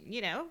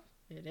 you know,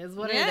 It is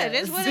what yeah, it is.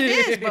 it is what it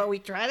is. But we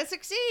try to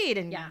succeed,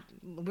 and Yeah.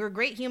 we're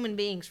great human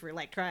beings for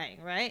like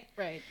trying, right?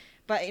 Right.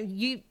 But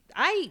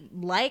I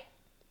like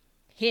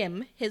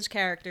his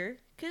character,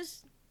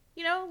 because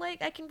you know,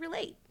 like I can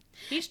relate.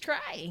 He's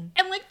trying.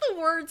 And like the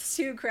words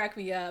too crack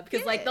me up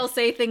because like Yeah. they'll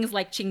say things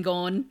like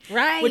chingon,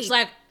 Right. which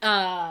like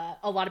a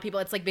lot of people,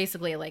 it's like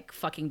basically like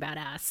fucking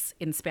badass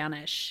in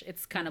Spanish.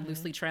 It's kind of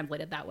loosely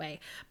translated that way,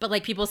 but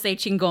like people say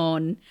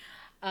chingon,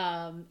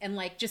 and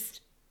like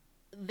just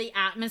the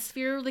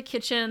atmosphere of the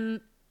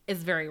kitchen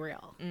is very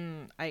real.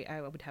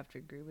 I would have to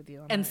agree with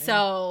you on And that.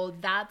 so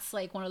that's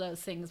like one of those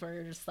things where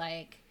you're just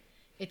like,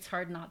 it's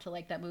hard not to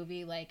like that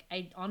movie. Like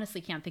I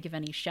honestly can't think of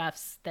any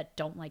chefs that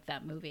don't like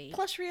that movie.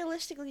 Plus,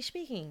 realistically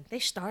speaking, they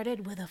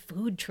started with a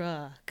food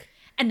truck.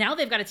 And now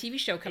they've got a TV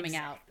show coming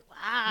out.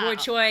 Wow. Roy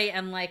Choi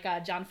and like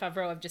Jon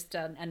Favreau have just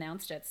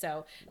announced it,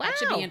 so that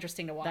should Wow. be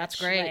interesting to watch. That's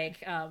great.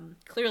 Like,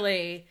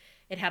 clearly,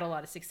 it had a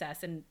lot of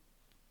success and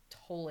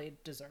totally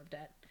deserved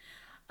it.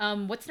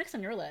 What's next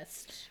on your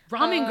list?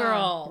 Ramen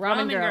Girl.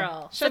 Ramen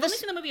Girl. So So I've only this-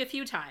 seen the movie a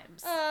few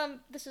times.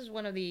 This is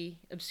one of the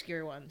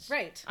obscure ones.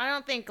 Right. I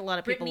don't think a lot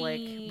of people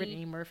Brittany- like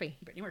Brittany Murphy.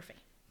 Brittany Murphy.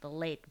 The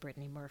late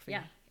Brittany Murphy.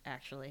 Yeah.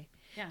 Actually.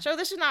 Yeah. So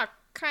this is not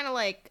kind of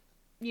like,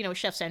 you know,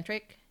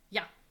 chef-centric.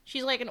 Yeah.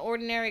 She's like an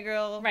ordinary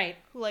girl. Right.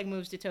 Who like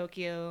moves to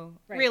Tokyo.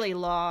 Right. Really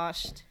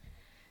lost.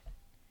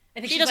 I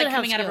think She she's doesn't like have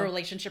coming out of a skill.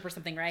 relationship or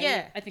something, right?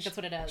 Yeah. I think that's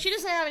what it is. She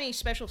doesn't have any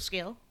special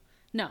skill,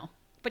 No.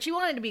 but she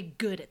wanted to be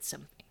good at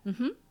something.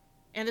 Mm-hmm.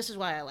 And this is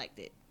why I liked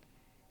it.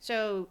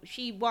 So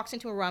she walks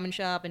into a ramen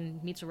shop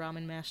and meets a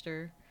ramen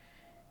master.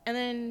 And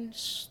then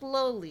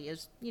slowly,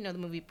 as you know, the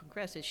movie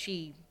progresses,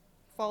 she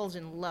falls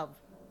in love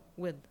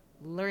with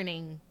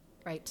learning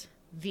Right.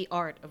 the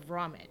art of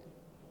ramen.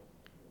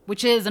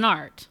 Which is an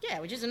art. Yeah,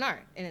 which is an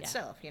art in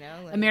itself, you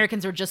know. Like,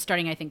 Americans are just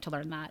starting, I think, to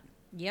learn that.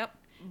 Yep.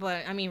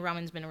 But I mean,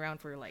 ramen's been around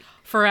for like,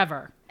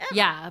 Forever. Ever.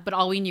 Yeah, but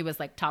all we knew was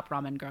like top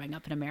ramen growing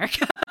up in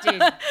America.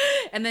 dude.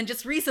 And then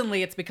just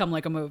recently it's become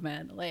like a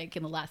movement, like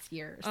in the last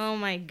years. Oh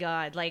my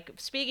god! Like,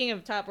 speaking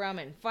of top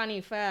ramen,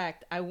 funny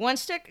fact: I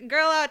once took a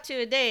girl out to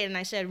a date, and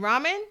I said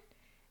ramen,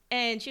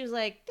 and she was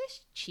like,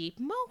 "This cheap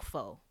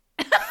mofo."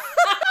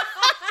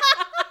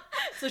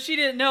 So she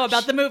didn't know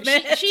about the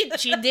movement.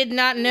 She did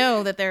not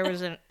know that there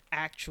was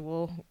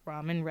actual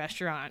ramen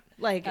restaurant.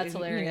 Like, That's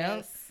hilarious.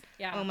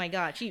 You know? Yeah. Oh my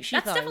god, she That's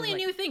thought it was, definitely a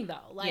like, new thing,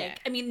 though. Like, Yeah.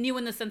 I mean, new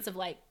in the sense of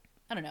like,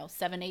 I don't know,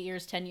 7, 8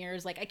 years, 10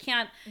 years. Like, I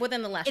can't.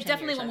 within the last. It 10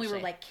 definitely years, when I we would were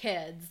say. like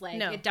kids, like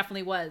No. it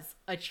definitely was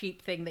a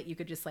cheap thing that you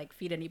could just like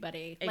feed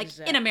anybody. Like in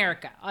Exactly.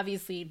 America,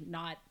 obviously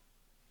not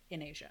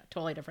in Asia.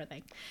 Totally different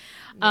thing.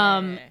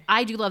 Yeah.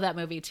 I do love that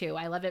movie too.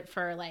 I love it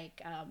for like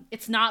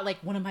it's not like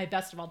one of my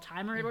best of all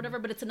time or whatever,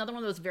 but it's another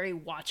one of those very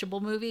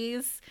watchable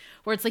movies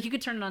where it's like you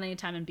could turn it on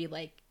anytime and be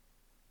like,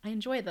 I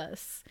enjoy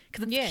this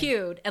because it's Yeah.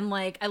 cute and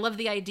like I love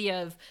the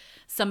idea of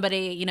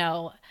somebody, you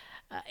know,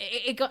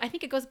 I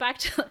think it goes back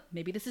to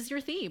maybe this is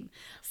your theme.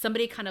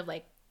 Somebody kind of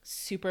like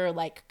super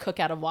like cook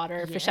out of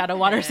water, fish out of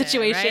water Yeah,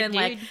 situation, right,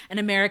 like dude? an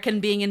American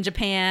being in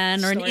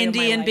Japan or an Story of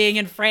my Indian life. being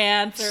in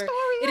France. Or, Story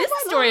it of is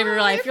my the story of your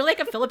life. life. You're like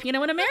a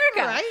Filipino in America.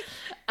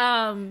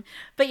 Right?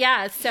 But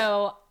yeah,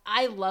 so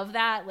I love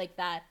that, like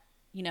that,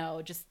 you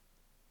know, just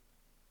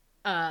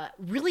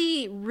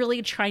really,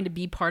 really trying to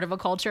be part of a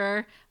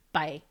culture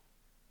by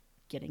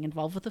getting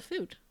involved with the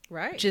food,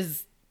 Right. which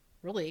is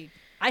really,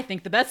 I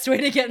think, the best way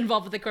to get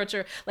involved with the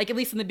culture. Like, at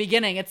least in the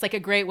beginning, it's like a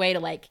great way to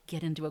like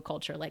get into a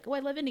culture. Like, oh, I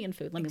love Indian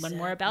food. Let me learn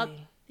more about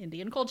Exactly.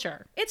 Indian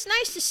culture. It's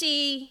nice to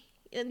see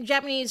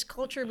Japanese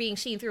culture being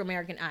seen through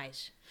American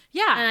eyes.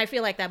 Yeah, And I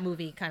feel like that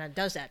movie kind of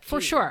does that for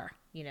too, sure.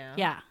 You know?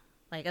 Yeah.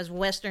 Like, as a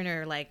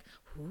Westerner, like,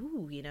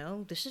 ooh, you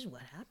know, this is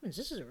what happens.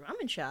 This is a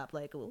ramen shop.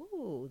 Like,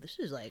 ooh, this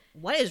is like,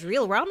 what is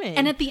real ramen?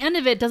 And at the end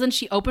of it, doesn't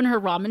she open her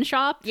ramen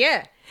shop?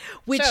 yeah.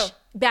 Which So-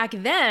 back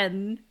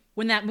then,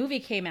 when that movie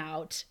came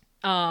out,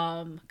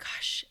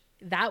 gosh,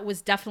 that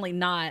was definitely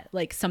not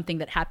like something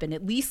that happened,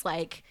 at least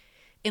like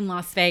in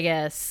Las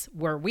Vegas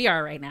where we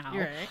are right now.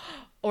 You're right.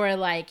 Or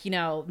like, you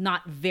know,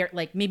 not very,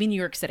 like maybe New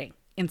York City.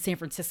 In San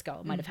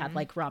Francisco might have Mm-hmm. had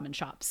like ramen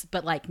shops,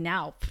 but like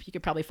now you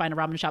could probably find a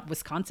ramen shop in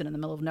Wisconsin in the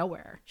middle of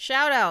nowhere.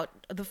 Shout out.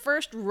 The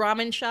first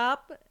ramen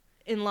shop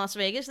in Las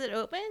Vegas that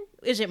opened,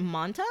 is it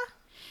Monta?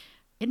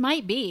 It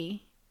might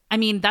be. I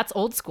mean, that's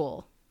old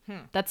school.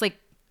 That's like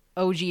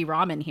OG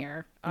ramen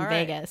here in All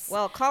right. Vegas.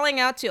 Well, calling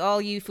out to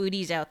all you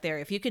foodies out there,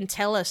 if you can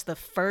tell us the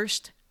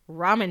first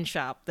ramen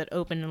shop that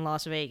opened in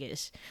Las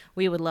Vegas,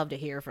 we would love to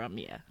hear from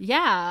you.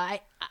 Yeah,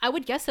 I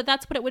would guess that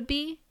that's what it would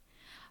be.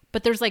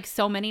 But there's like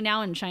so many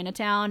now in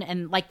Chinatown,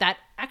 and like that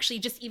actually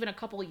just even a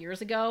couple of years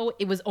ago,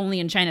 it was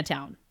only in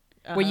Chinatown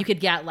where you could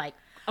get like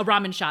a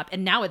ramen shop,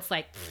 and now it's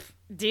like pff,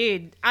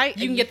 Dude,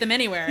 you can get them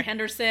anywhere.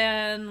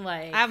 Henderson,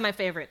 like I have my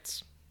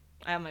favorites.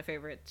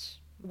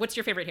 what's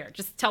your favorite here?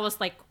 Just tell us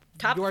like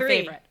Top your 3.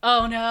 favorite.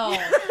 Oh no,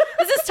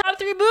 this is top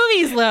 3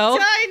 movies, Lo.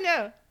 I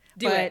know.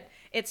 Do but it.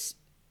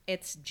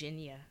 It's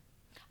Jinya.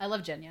 I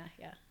love Jenya,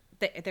 yeah,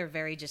 They're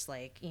very just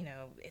like, you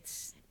know,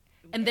 it's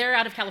and they're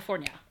out of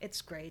California.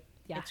 great.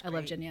 Yeah, It's I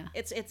love great. Jinya.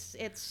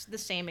 It's the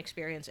same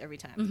experience every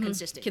time.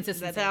 Consistent.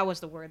 Consistency. That was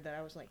the word that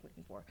I was like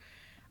looking for.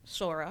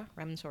 Sora,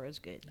 ramen Sora is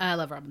good. I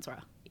love ramen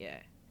Sora. Yeah.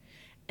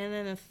 And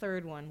then the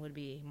third one would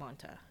be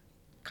Monta.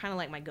 Kind of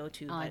like my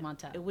go-to. I like but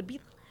Monta. It would be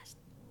the last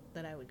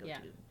that I would go Yeah.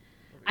 to.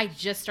 I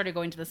just started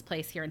going to this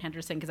place here in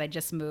Henderson because I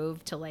just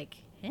moved to like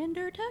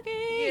Hendertucky.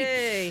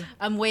 Yay.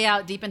 I'm way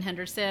out deep in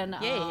Henderson.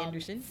 Yay,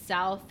 Henderson.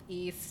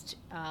 Southeast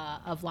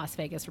of Las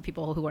Vegas for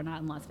people who are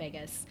not in Las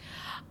Vegas.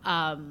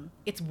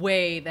 It's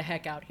way the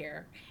heck out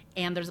here.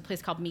 And there's a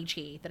place called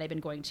Michi that I've been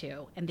going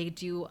to, and they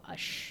do a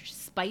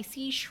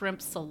spicy shrimp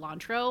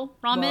cilantro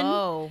ramen.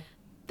 Whoa.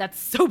 That's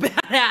so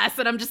badass.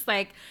 And I'm just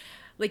like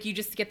you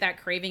just get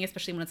that craving,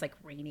 especially when it's like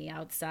rainy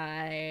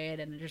outside,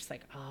 and you're just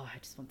like, oh, I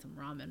just want some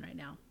ramen right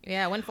now.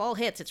 Yeah, when fall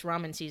hits, it's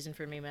ramen season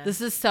for me, man.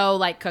 This is so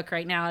like Cook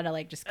right now to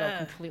like just go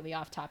completely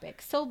off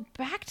topic. So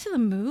back to the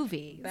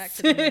movies. Back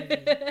to the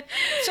movie.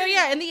 So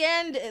yeah, in the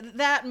end,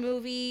 that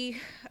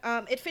movie,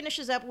 it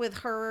finishes up with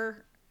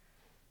her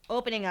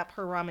opening up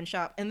her ramen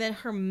shop, and then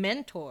her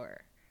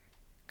mentor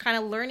kind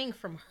of learning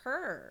from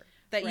her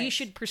that you Right.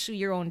 should pursue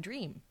your own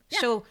dream. Yeah.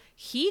 So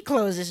he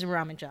closes a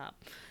ramen shop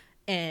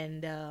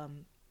and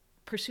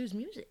pursues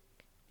music.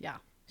 Yeah.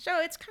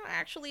 So it's kind of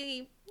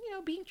actually, you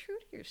know, being true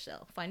to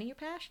yourself, finding your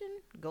passion,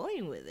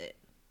 going with it,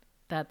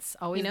 That's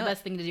always You know, the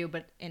best thing to do,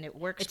 but and it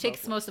works. it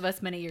takes both most of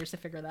us many years to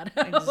figure that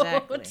out.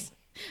 Exactly.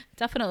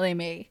 Definitely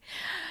me.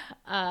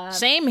 ways.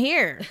 Same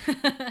here.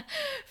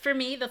 For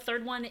me, the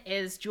third one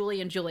is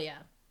Julie and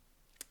Julia.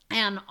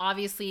 And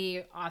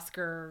obviously,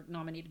 Oscar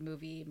nominated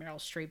movie, Meryl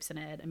Streep's in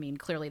it. I mean,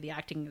 clearly the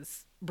acting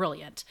is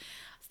brilliant.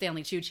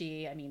 Stanley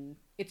Tucci, I mean,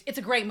 it's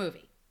a great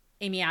movie.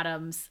 Amy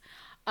Adams.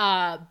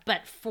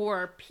 But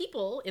for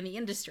people in the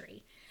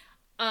industry,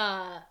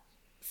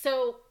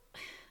 so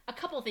a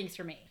couple things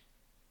for me.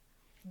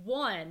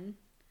 One,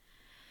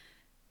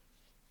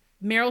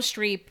 Meryl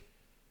Streep,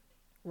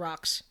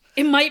 Rocks.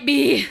 it might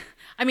be,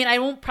 I mean, I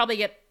won't probably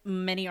get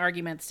many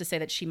arguments to say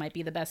that she might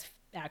be the best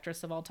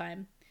actress of all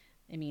time.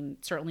 I mean,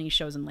 certainly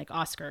shows in like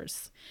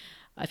Oscars.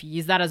 If you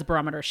use that as a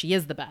barometer, she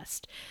is the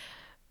best.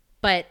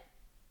 But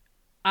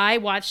I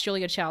watched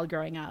Julia Child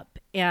growing up,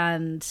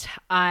 and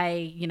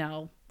I, you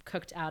know,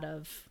 cooked out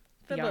of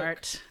The the book.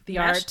 art,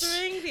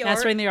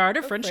 Mastering the Art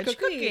of of French French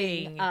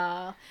cooking.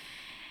 cooking.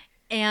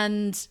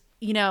 And,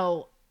 you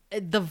know,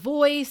 the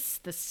voice,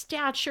 the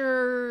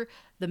stature,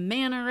 the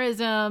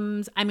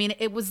mannerisms. I mean,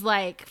 it was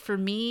like, for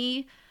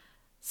me,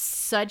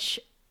 such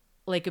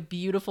like a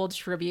beautiful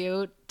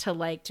tribute to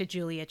like To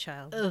Julia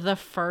Child. the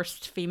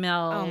first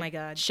female Oh my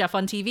God. chef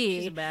on TV.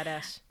 She's a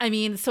badass. I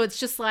mean, so it's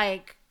just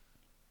like,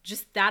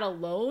 just that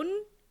alone,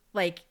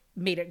 like,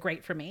 made it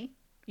great for me.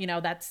 You know,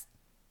 that's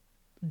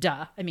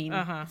duh. I mean,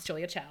 it's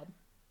Julia Child.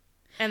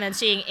 And then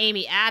seeing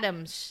Amy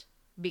Adams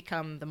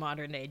become the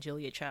modern day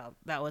Julia Child,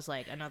 that was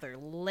like another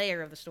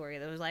layer of the story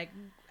that was like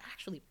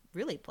actually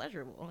really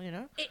pleasurable, you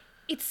know?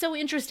 It's so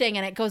interesting,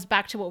 and it goes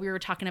back to what we were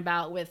talking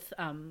about with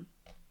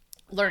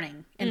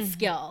learning and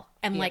skill,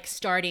 and like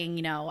starting,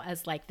 you know,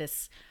 as like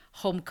this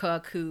home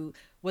cook who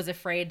was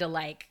afraid to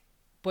like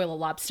boil a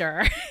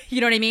lobster,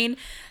 you know what I mean?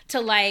 To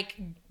like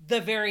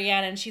the very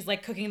end, and she's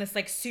like cooking this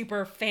like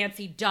super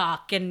fancy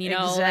duck, and you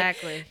know,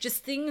 Exactly. like,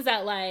 just things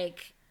that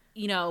like,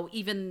 you know,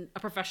 even a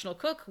professional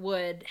cook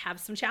would have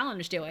some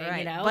challenge doing,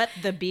 you know? But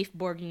the beef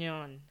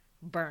bourguignon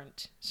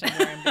burnt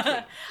somewhere in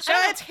between. So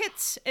it's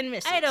hits and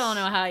misses. I don't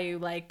know how you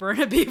like burn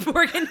a beef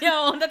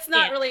bourguignon. That's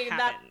not It really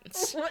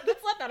happens. that's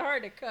not that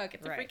hard to cook.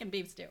 It's Right. a freaking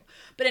beef stew.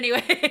 But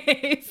anyways,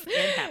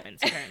 It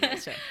happens, apparently.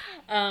 So.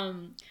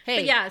 Hey.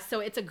 But yeah, so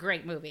it's a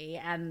great movie,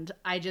 and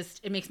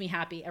it makes me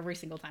happy every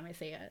single time I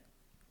see it.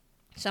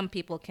 Some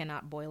people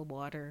cannot boil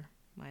water,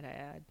 might I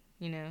add.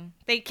 You know?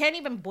 They can't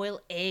even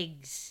boil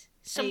eggs.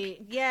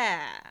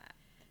 Yeah.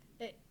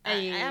 I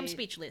am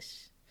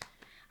speechless.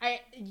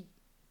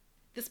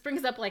 This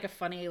brings up like a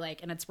funny,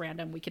 like, and it's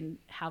random. We can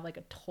have like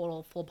a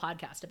total full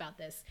podcast about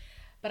this,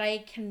 but I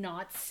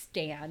cannot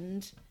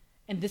stand,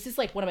 and this is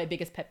like one of my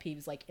biggest pet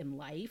peeves, like in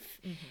life,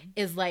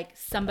 is like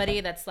somebody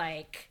that's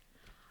like,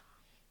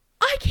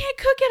 I can't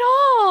cook at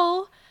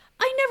all.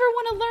 I never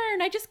want to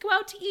learn. I just go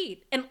out to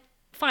eat. And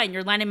fine,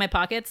 you're lining my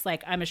pockets.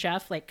 Like, I'm a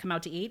chef. Like, come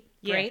out to eat.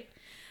 Yeah. Great.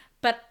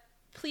 But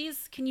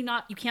please,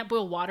 you can't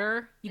boil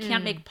water. You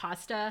can't make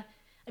pasta.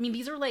 I mean,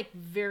 these are like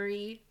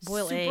very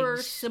Boil super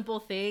eggs. simple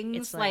things.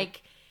 It's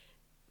like,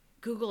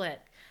 Google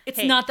it. It's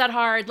Hey. not that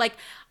hard. Like,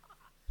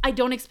 I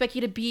don't expect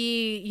you to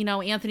be, you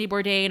know, Anthony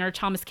Bourdain or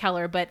Thomas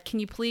Keller, but can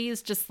you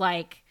please just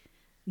like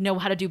know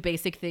how to do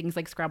basic things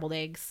like scrambled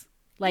eggs?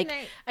 Like,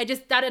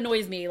 that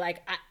annoys me.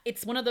 Like,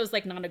 it's one of those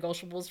like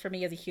non-negotiables for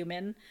me as a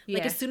human. Like,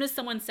 Yeah. as soon as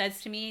someone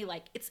says to me,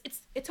 like, it's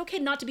okay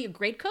not to be a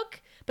great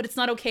cook, but it's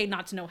not okay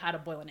not to know how to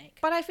boil an egg.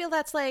 But I feel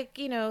that's like,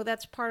 you know,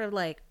 that's part of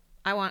like,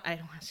 I don't want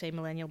to say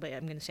millennial, but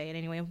I'm going to say it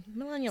anyway.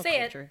 Millennial Say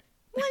it. culture.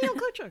 Millennial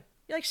culture.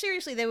 Like,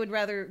 seriously, they would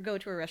rather go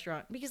to a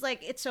restaurant because,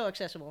 like, it's so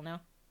accessible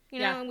now. You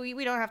know,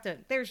 we don't have to.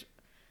 There's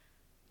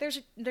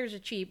a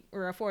cheap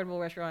or affordable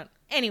restaurant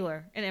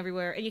anywhere and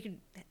everywhere, and you can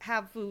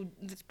have food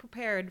that's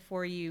prepared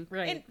for you.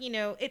 Right. And, you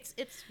know, it's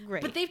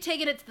great. But they've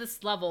taken it to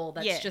this level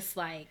that's Yeah. just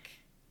like,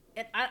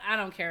 I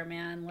don't care,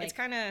 man. Like, it's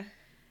kind of...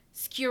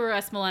 skewer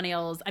us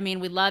millennials. I mean,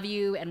 we love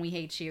you and we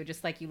hate you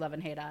just like you love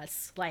and hate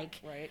us. Like,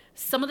 Right.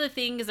 some of the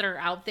things that are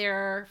out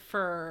there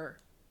for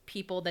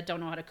people that don't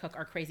know how to cook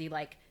are crazy,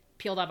 like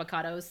peeled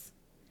avocados.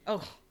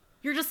 Oh,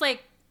 You're just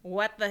like,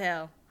 what the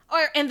hell?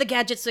 And the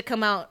gadgets that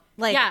come out.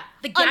 Like, yeah,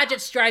 the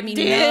gadgets drive me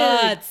dude.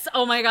 nuts.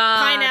 Oh my God.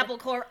 pineapple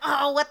core.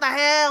 Oh, what the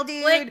hell,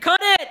 dude? Like,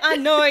 cut it. a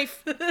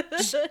knife.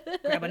 Just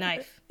grab a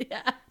knife.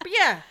 Yeah. But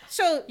yeah,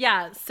 so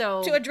Yeah,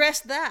 so. to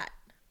address that,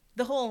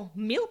 the whole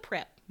meal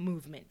prep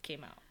movement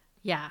came out.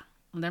 Yeah.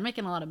 Well, they're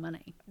making a lot of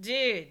money.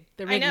 Dude,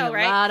 They're I making know, a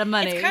right? lot of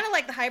money. It's kind of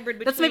like the hybrid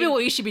between... That's maybe what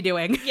we should be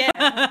doing.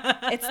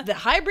 Yeah, it's the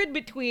hybrid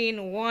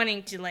between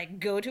wanting to like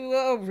go to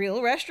a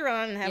real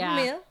restaurant and have Yeah.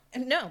 a meal,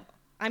 and no,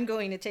 I'm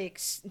going to take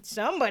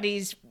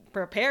somebody's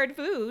prepared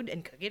food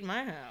and cook it in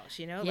my house.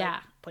 You know, like, Yeah.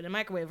 put it in a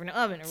microwave or in an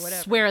oven or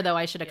whatever. Swear though,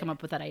 I should have come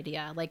up with that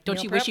idea. Like, don't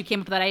Meal you prep? wish you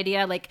came up with that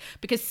idea? Like,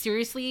 because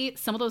seriously,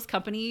 some of those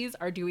companies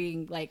are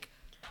doing like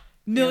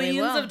millions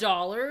well. of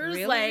dollars,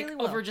 Really, like really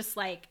well. over just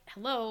like,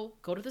 hello,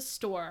 go to the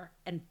store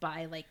and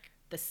buy like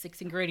the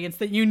 6 ingredients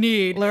that you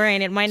need.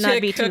 Lorraine, it might to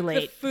not be cook too the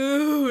late.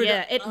 food.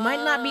 Yeah, it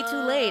might not be too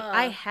late.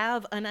 I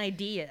have an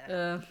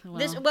idea.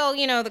 Well.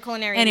 You know, the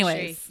culinary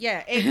Anyways. industry.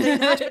 Yeah,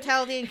 the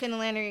hospitality and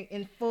culinary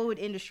and food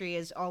industry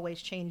is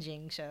always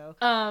changing. So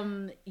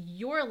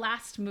Your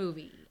last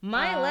movie.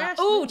 My last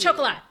Oh, movie.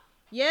 Chocolat.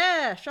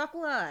 yeah,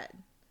 chocolat.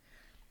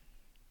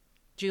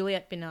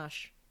 Juliette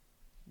Binoche,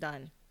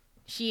 done.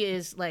 She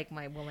is like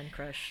my woman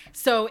crush.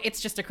 So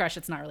it's just a crush.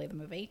 It's not really the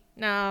movie.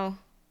 No,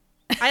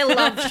 I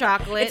love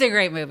chocolate. It's a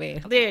great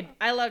movie. Dude,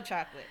 I love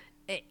chocolate.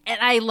 And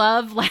I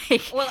love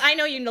like, Well, I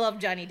know you love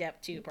Johnny Depp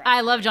too. Probably.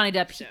 I love Johnny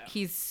Depp. So.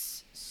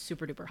 He's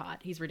super duper hot.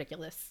 He's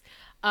ridiculous.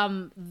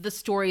 The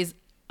story's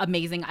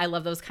amazing. I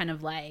love those kind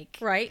of like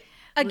right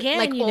again,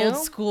 like you old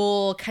know?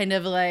 school kind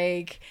of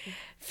like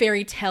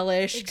fairy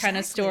tale-ish kind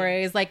of Exactly.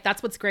 stories. Like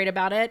that's what's great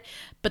about it.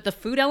 But the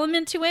food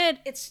element to it,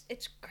 It's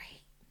great.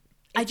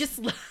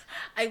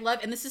 I love,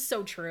 and this is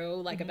so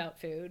true, like about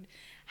food,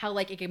 how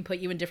like it can put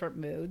you in different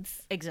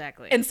moods.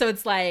 Exactly. And so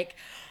it's like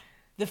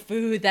the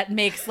food that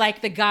makes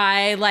like the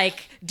guy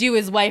like do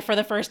his wife for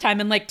the first time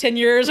in like 10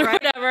 years or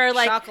whatever.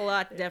 Like,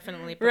 chocolate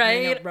definitely put me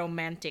in Right? a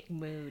romantic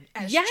mood.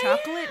 As Yeah,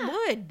 chocolate yeah.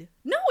 would.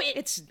 no,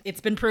 it's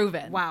been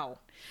proven. Wow.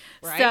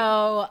 Right.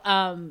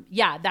 So,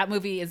 yeah, that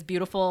movie is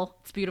beautiful.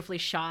 It's beautifully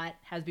shot,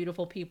 has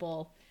beautiful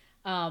people.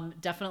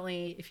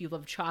 Definitely, if you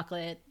love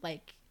chocolate,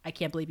 like, I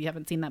can't believe you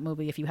haven't seen that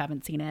movie if you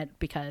haven't seen it,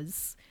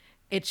 because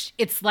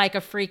it's like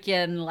a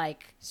freaking,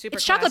 like, Super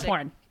it's chocolate classic.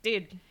 porn.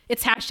 Dude.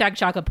 It's hashtag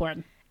chocolate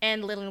porn.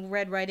 And Little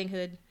Red Riding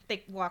Hood.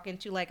 They walk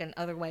into like an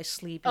otherwise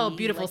sleepy, Oh,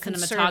 beautiful like,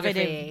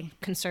 cinematography.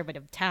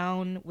 conservative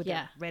town with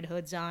Yeah. their red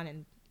hoods on,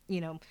 and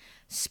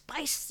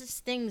spices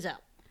things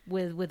up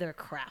with their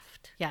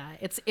craft. Yeah,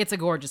 it's a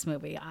gorgeous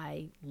movie.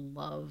 I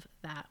love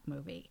that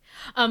movie.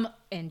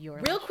 And your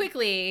Real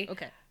quickly,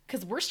 Okay.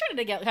 because we're starting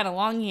to get kind of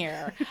long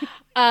here.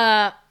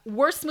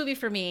 Worst movie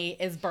for me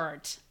is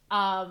Burnt.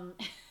 And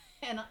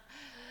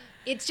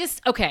it's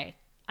just okay.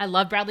 I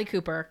love Bradley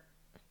Cooper.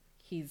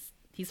 He's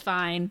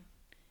fine.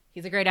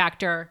 He's a great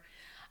actor.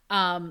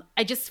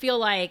 I just feel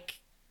like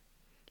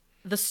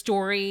the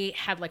story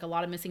had like a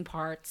lot of missing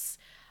parts.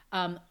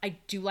 I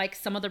do like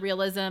some of the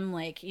realism,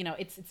 like,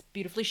 it's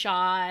beautifully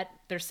shot.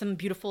 There's some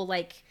beautiful,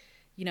 like,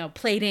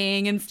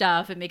 plating and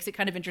stuff. It makes it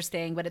kind of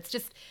interesting, but it's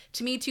just,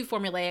 to me, too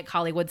formulaic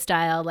Hollywood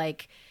style.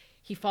 Like,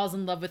 he falls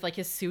in love with like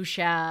his sous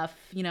chef,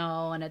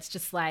 and it's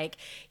just like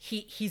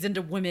he's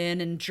into women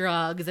and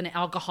drugs and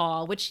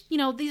alcohol, which,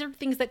 these are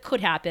things that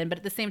could happen, but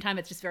at the same time,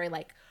 it's just very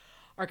like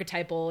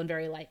archetypal and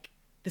very like,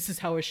 this is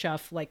how a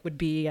chef like would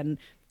be, and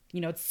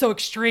it's so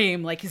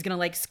extreme. Like, he's gonna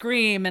like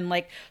scream and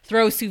like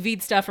throw sous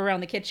vide stuff around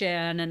the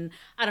kitchen, and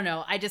I don't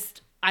know.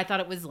 I thought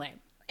it was lame.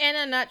 In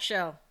a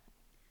nutshell,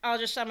 I'll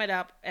just sum it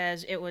up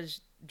as it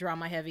was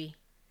drama heavy.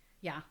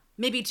 Yeah,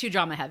 maybe too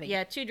drama heavy.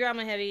 Yeah, too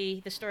drama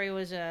heavy. The story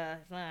was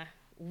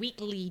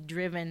weakly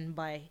driven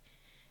by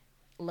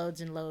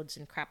loads and loads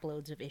and crap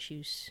loads of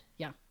issues.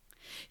 Yeah.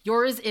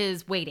 Yours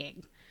is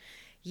Waiting.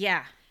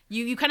 Yeah.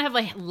 You kind of have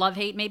like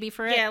love-hate maybe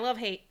for it. Yeah, love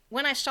hate.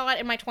 When I saw it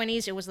in my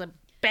 20s, it was the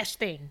best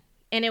thing.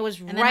 And it was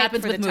And that right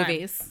happens for with the time.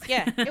 movies.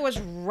 Yeah, it was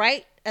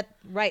right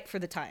for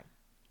the time.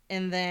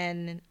 And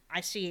then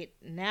I see it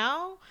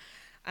now.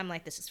 I'm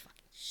like, this is fucking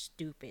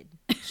stupid.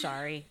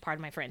 Sorry,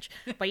 pardon my French.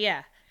 But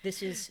yeah,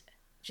 this is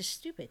just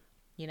stupid.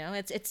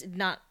 It's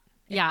not.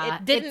 Yeah,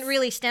 it didn't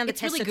really stand the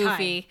it's test really of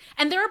goofy. time.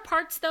 And there are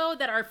parts though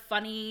that are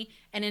funny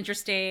and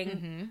interesting.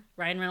 Mm-hmm.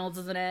 Ryan Reynolds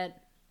is in it,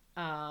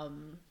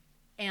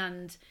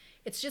 and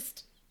it's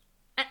just.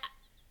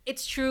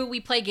 It's true.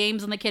 We play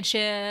games in the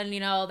kitchen.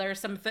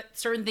 There's some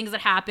certain things that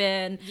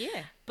happen.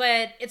 Yeah,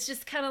 but it's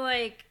just kind of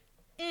like,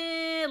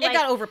 it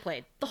got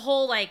overplayed. The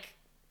whole like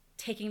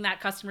taking that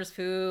customer's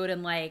food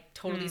and like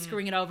totally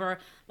screwing it over.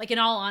 Like, in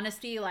all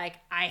honesty, like,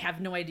 I have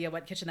no idea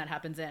what kitchen that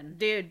happens in,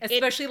 Dude.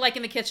 Especially like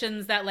in the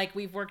kitchens that like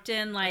we've worked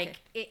in, like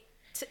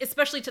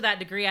especially to that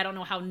degree. I don't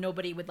know how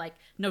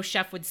no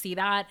chef would see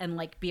that and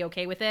like be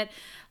okay with it.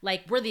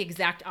 Like, we're the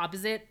exact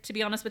opposite, to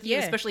be honest with you,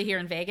 Yeah. especially here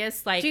in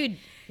Vegas. Like, Dude,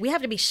 we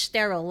have to be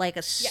sterile like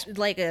a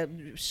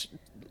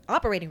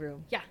operating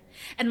room. yeah.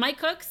 And my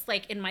cooks,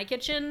 like, in my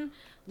kitchen,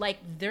 like,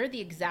 they're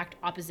the exact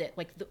opposite.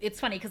 Like, it's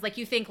funny because, like,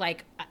 you think,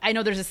 like, I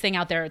know there's this thing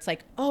out there. It's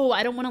like, oh,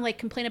 I don't want to, like,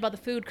 complain about the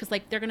food because,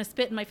 like, they're going to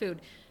spit in my food.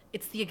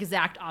 It's the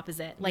exact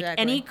opposite. Like,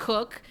 Exactly. any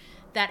cook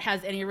that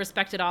has any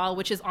respect at all,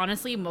 which is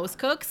honestly most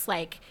cooks,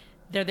 like,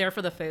 they're there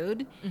for the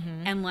food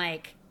and,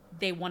 like,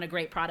 they want a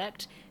great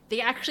product.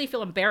 They actually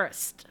feel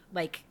embarrassed.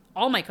 Like,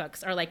 all my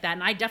cooks are like that.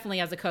 And I definitely,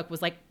 as a cook,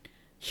 was, like,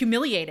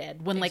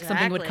 humiliated when, like,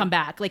 something would Exactly. come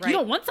back. Like, Right. you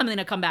don't want something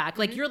to come back.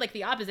 Like, you're, like,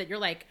 the opposite. You're,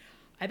 like,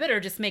 I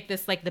better just make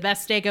this like the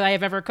best steak I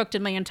have ever cooked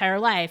in my entire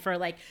life, or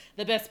like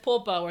the best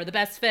pulpo or the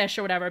best fish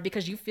or whatever,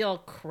 because you feel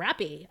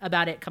crappy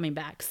about it coming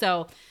back.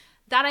 So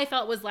that I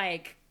felt was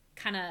like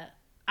kind of,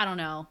 I don't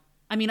know.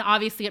 I mean,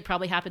 obviously it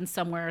probably happens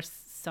somewhere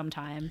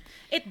sometime.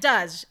 It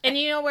does. And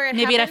you know where it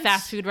Maybe happens? at a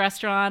fast food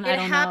restaurant. It I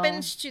don't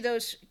happens to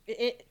those.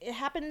 It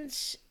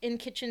happens in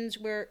kitchens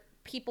where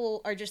people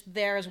are just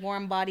there as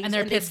warm bodies And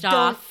they're they pissed don't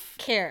off.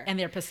 care, And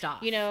they're pissed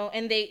off.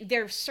 and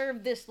they're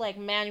served this like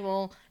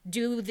manual.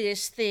 Do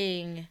this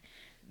thing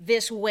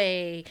this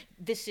way.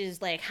 This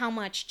is like how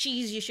much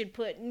cheese you should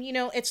put.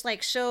 It's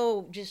like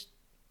so just.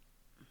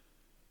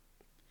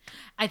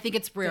 I think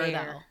it's rare There,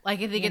 though.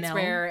 Like, I think you it's know?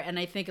 rare, and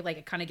I think like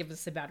it kind of gives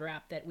us a bad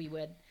rap that we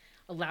would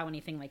allow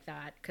anything like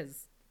that,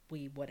 because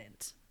we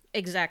wouldn't.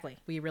 Exactly.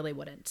 We really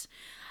wouldn't.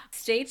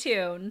 Stay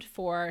tuned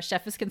for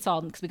Chef is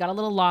Consultant, because we got a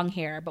little long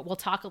here, but we'll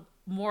talk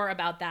more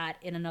about that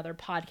in another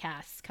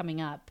podcast coming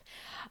up.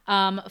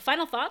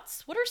 Final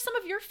thoughts. What are some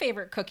of your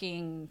favorite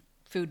cooking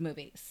food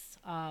movies?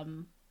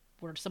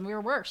 What are some of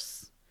your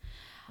worst?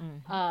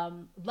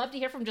 Love to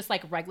hear from just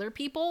like regular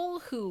people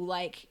who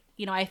like,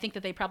 I think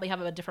that they probably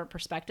have a different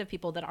perspective,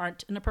 people that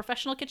aren't in a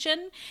professional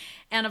kitchen.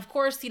 And of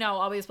course,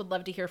 always would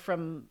love to hear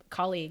from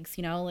colleagues,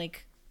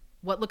 like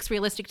what looks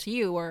realistic to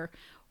you, or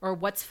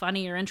what's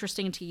funny or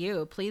interesting to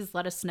you. Please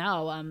let us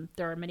know.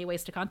 There are many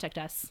ways to contact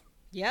us.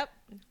 Yep.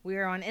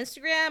 We're on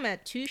Instagram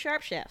at 2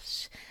 Sharp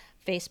Chefs,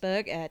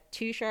 Facebook at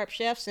 2 Sharp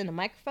Chefs and a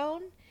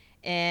microphone,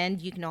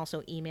 and you can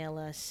also email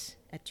us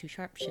at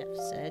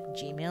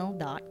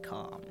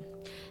 2sharpchefs@gmail.com.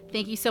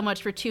 Thank you so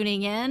much for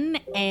tuning in,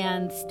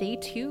 and stay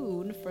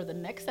tuned for the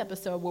next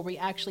episode where we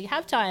actually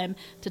have time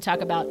to talk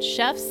about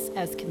chefs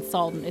as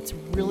consultant. It's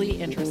really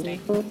interesting.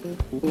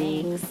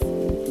 Thanks.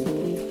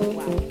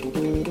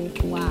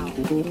 Wow.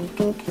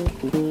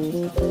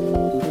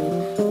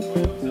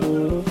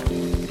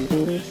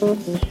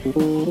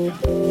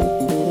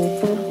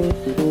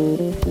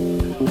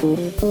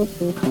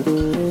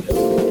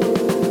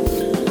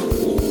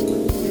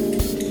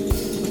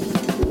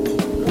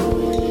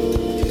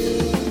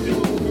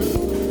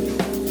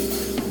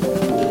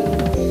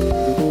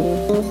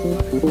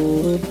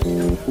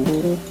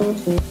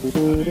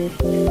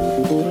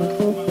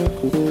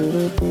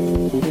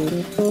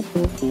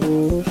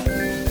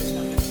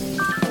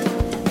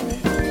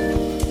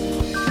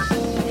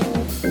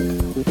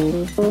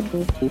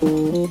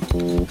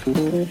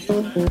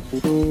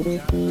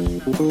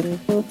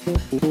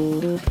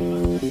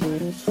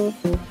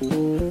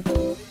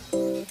 Wow.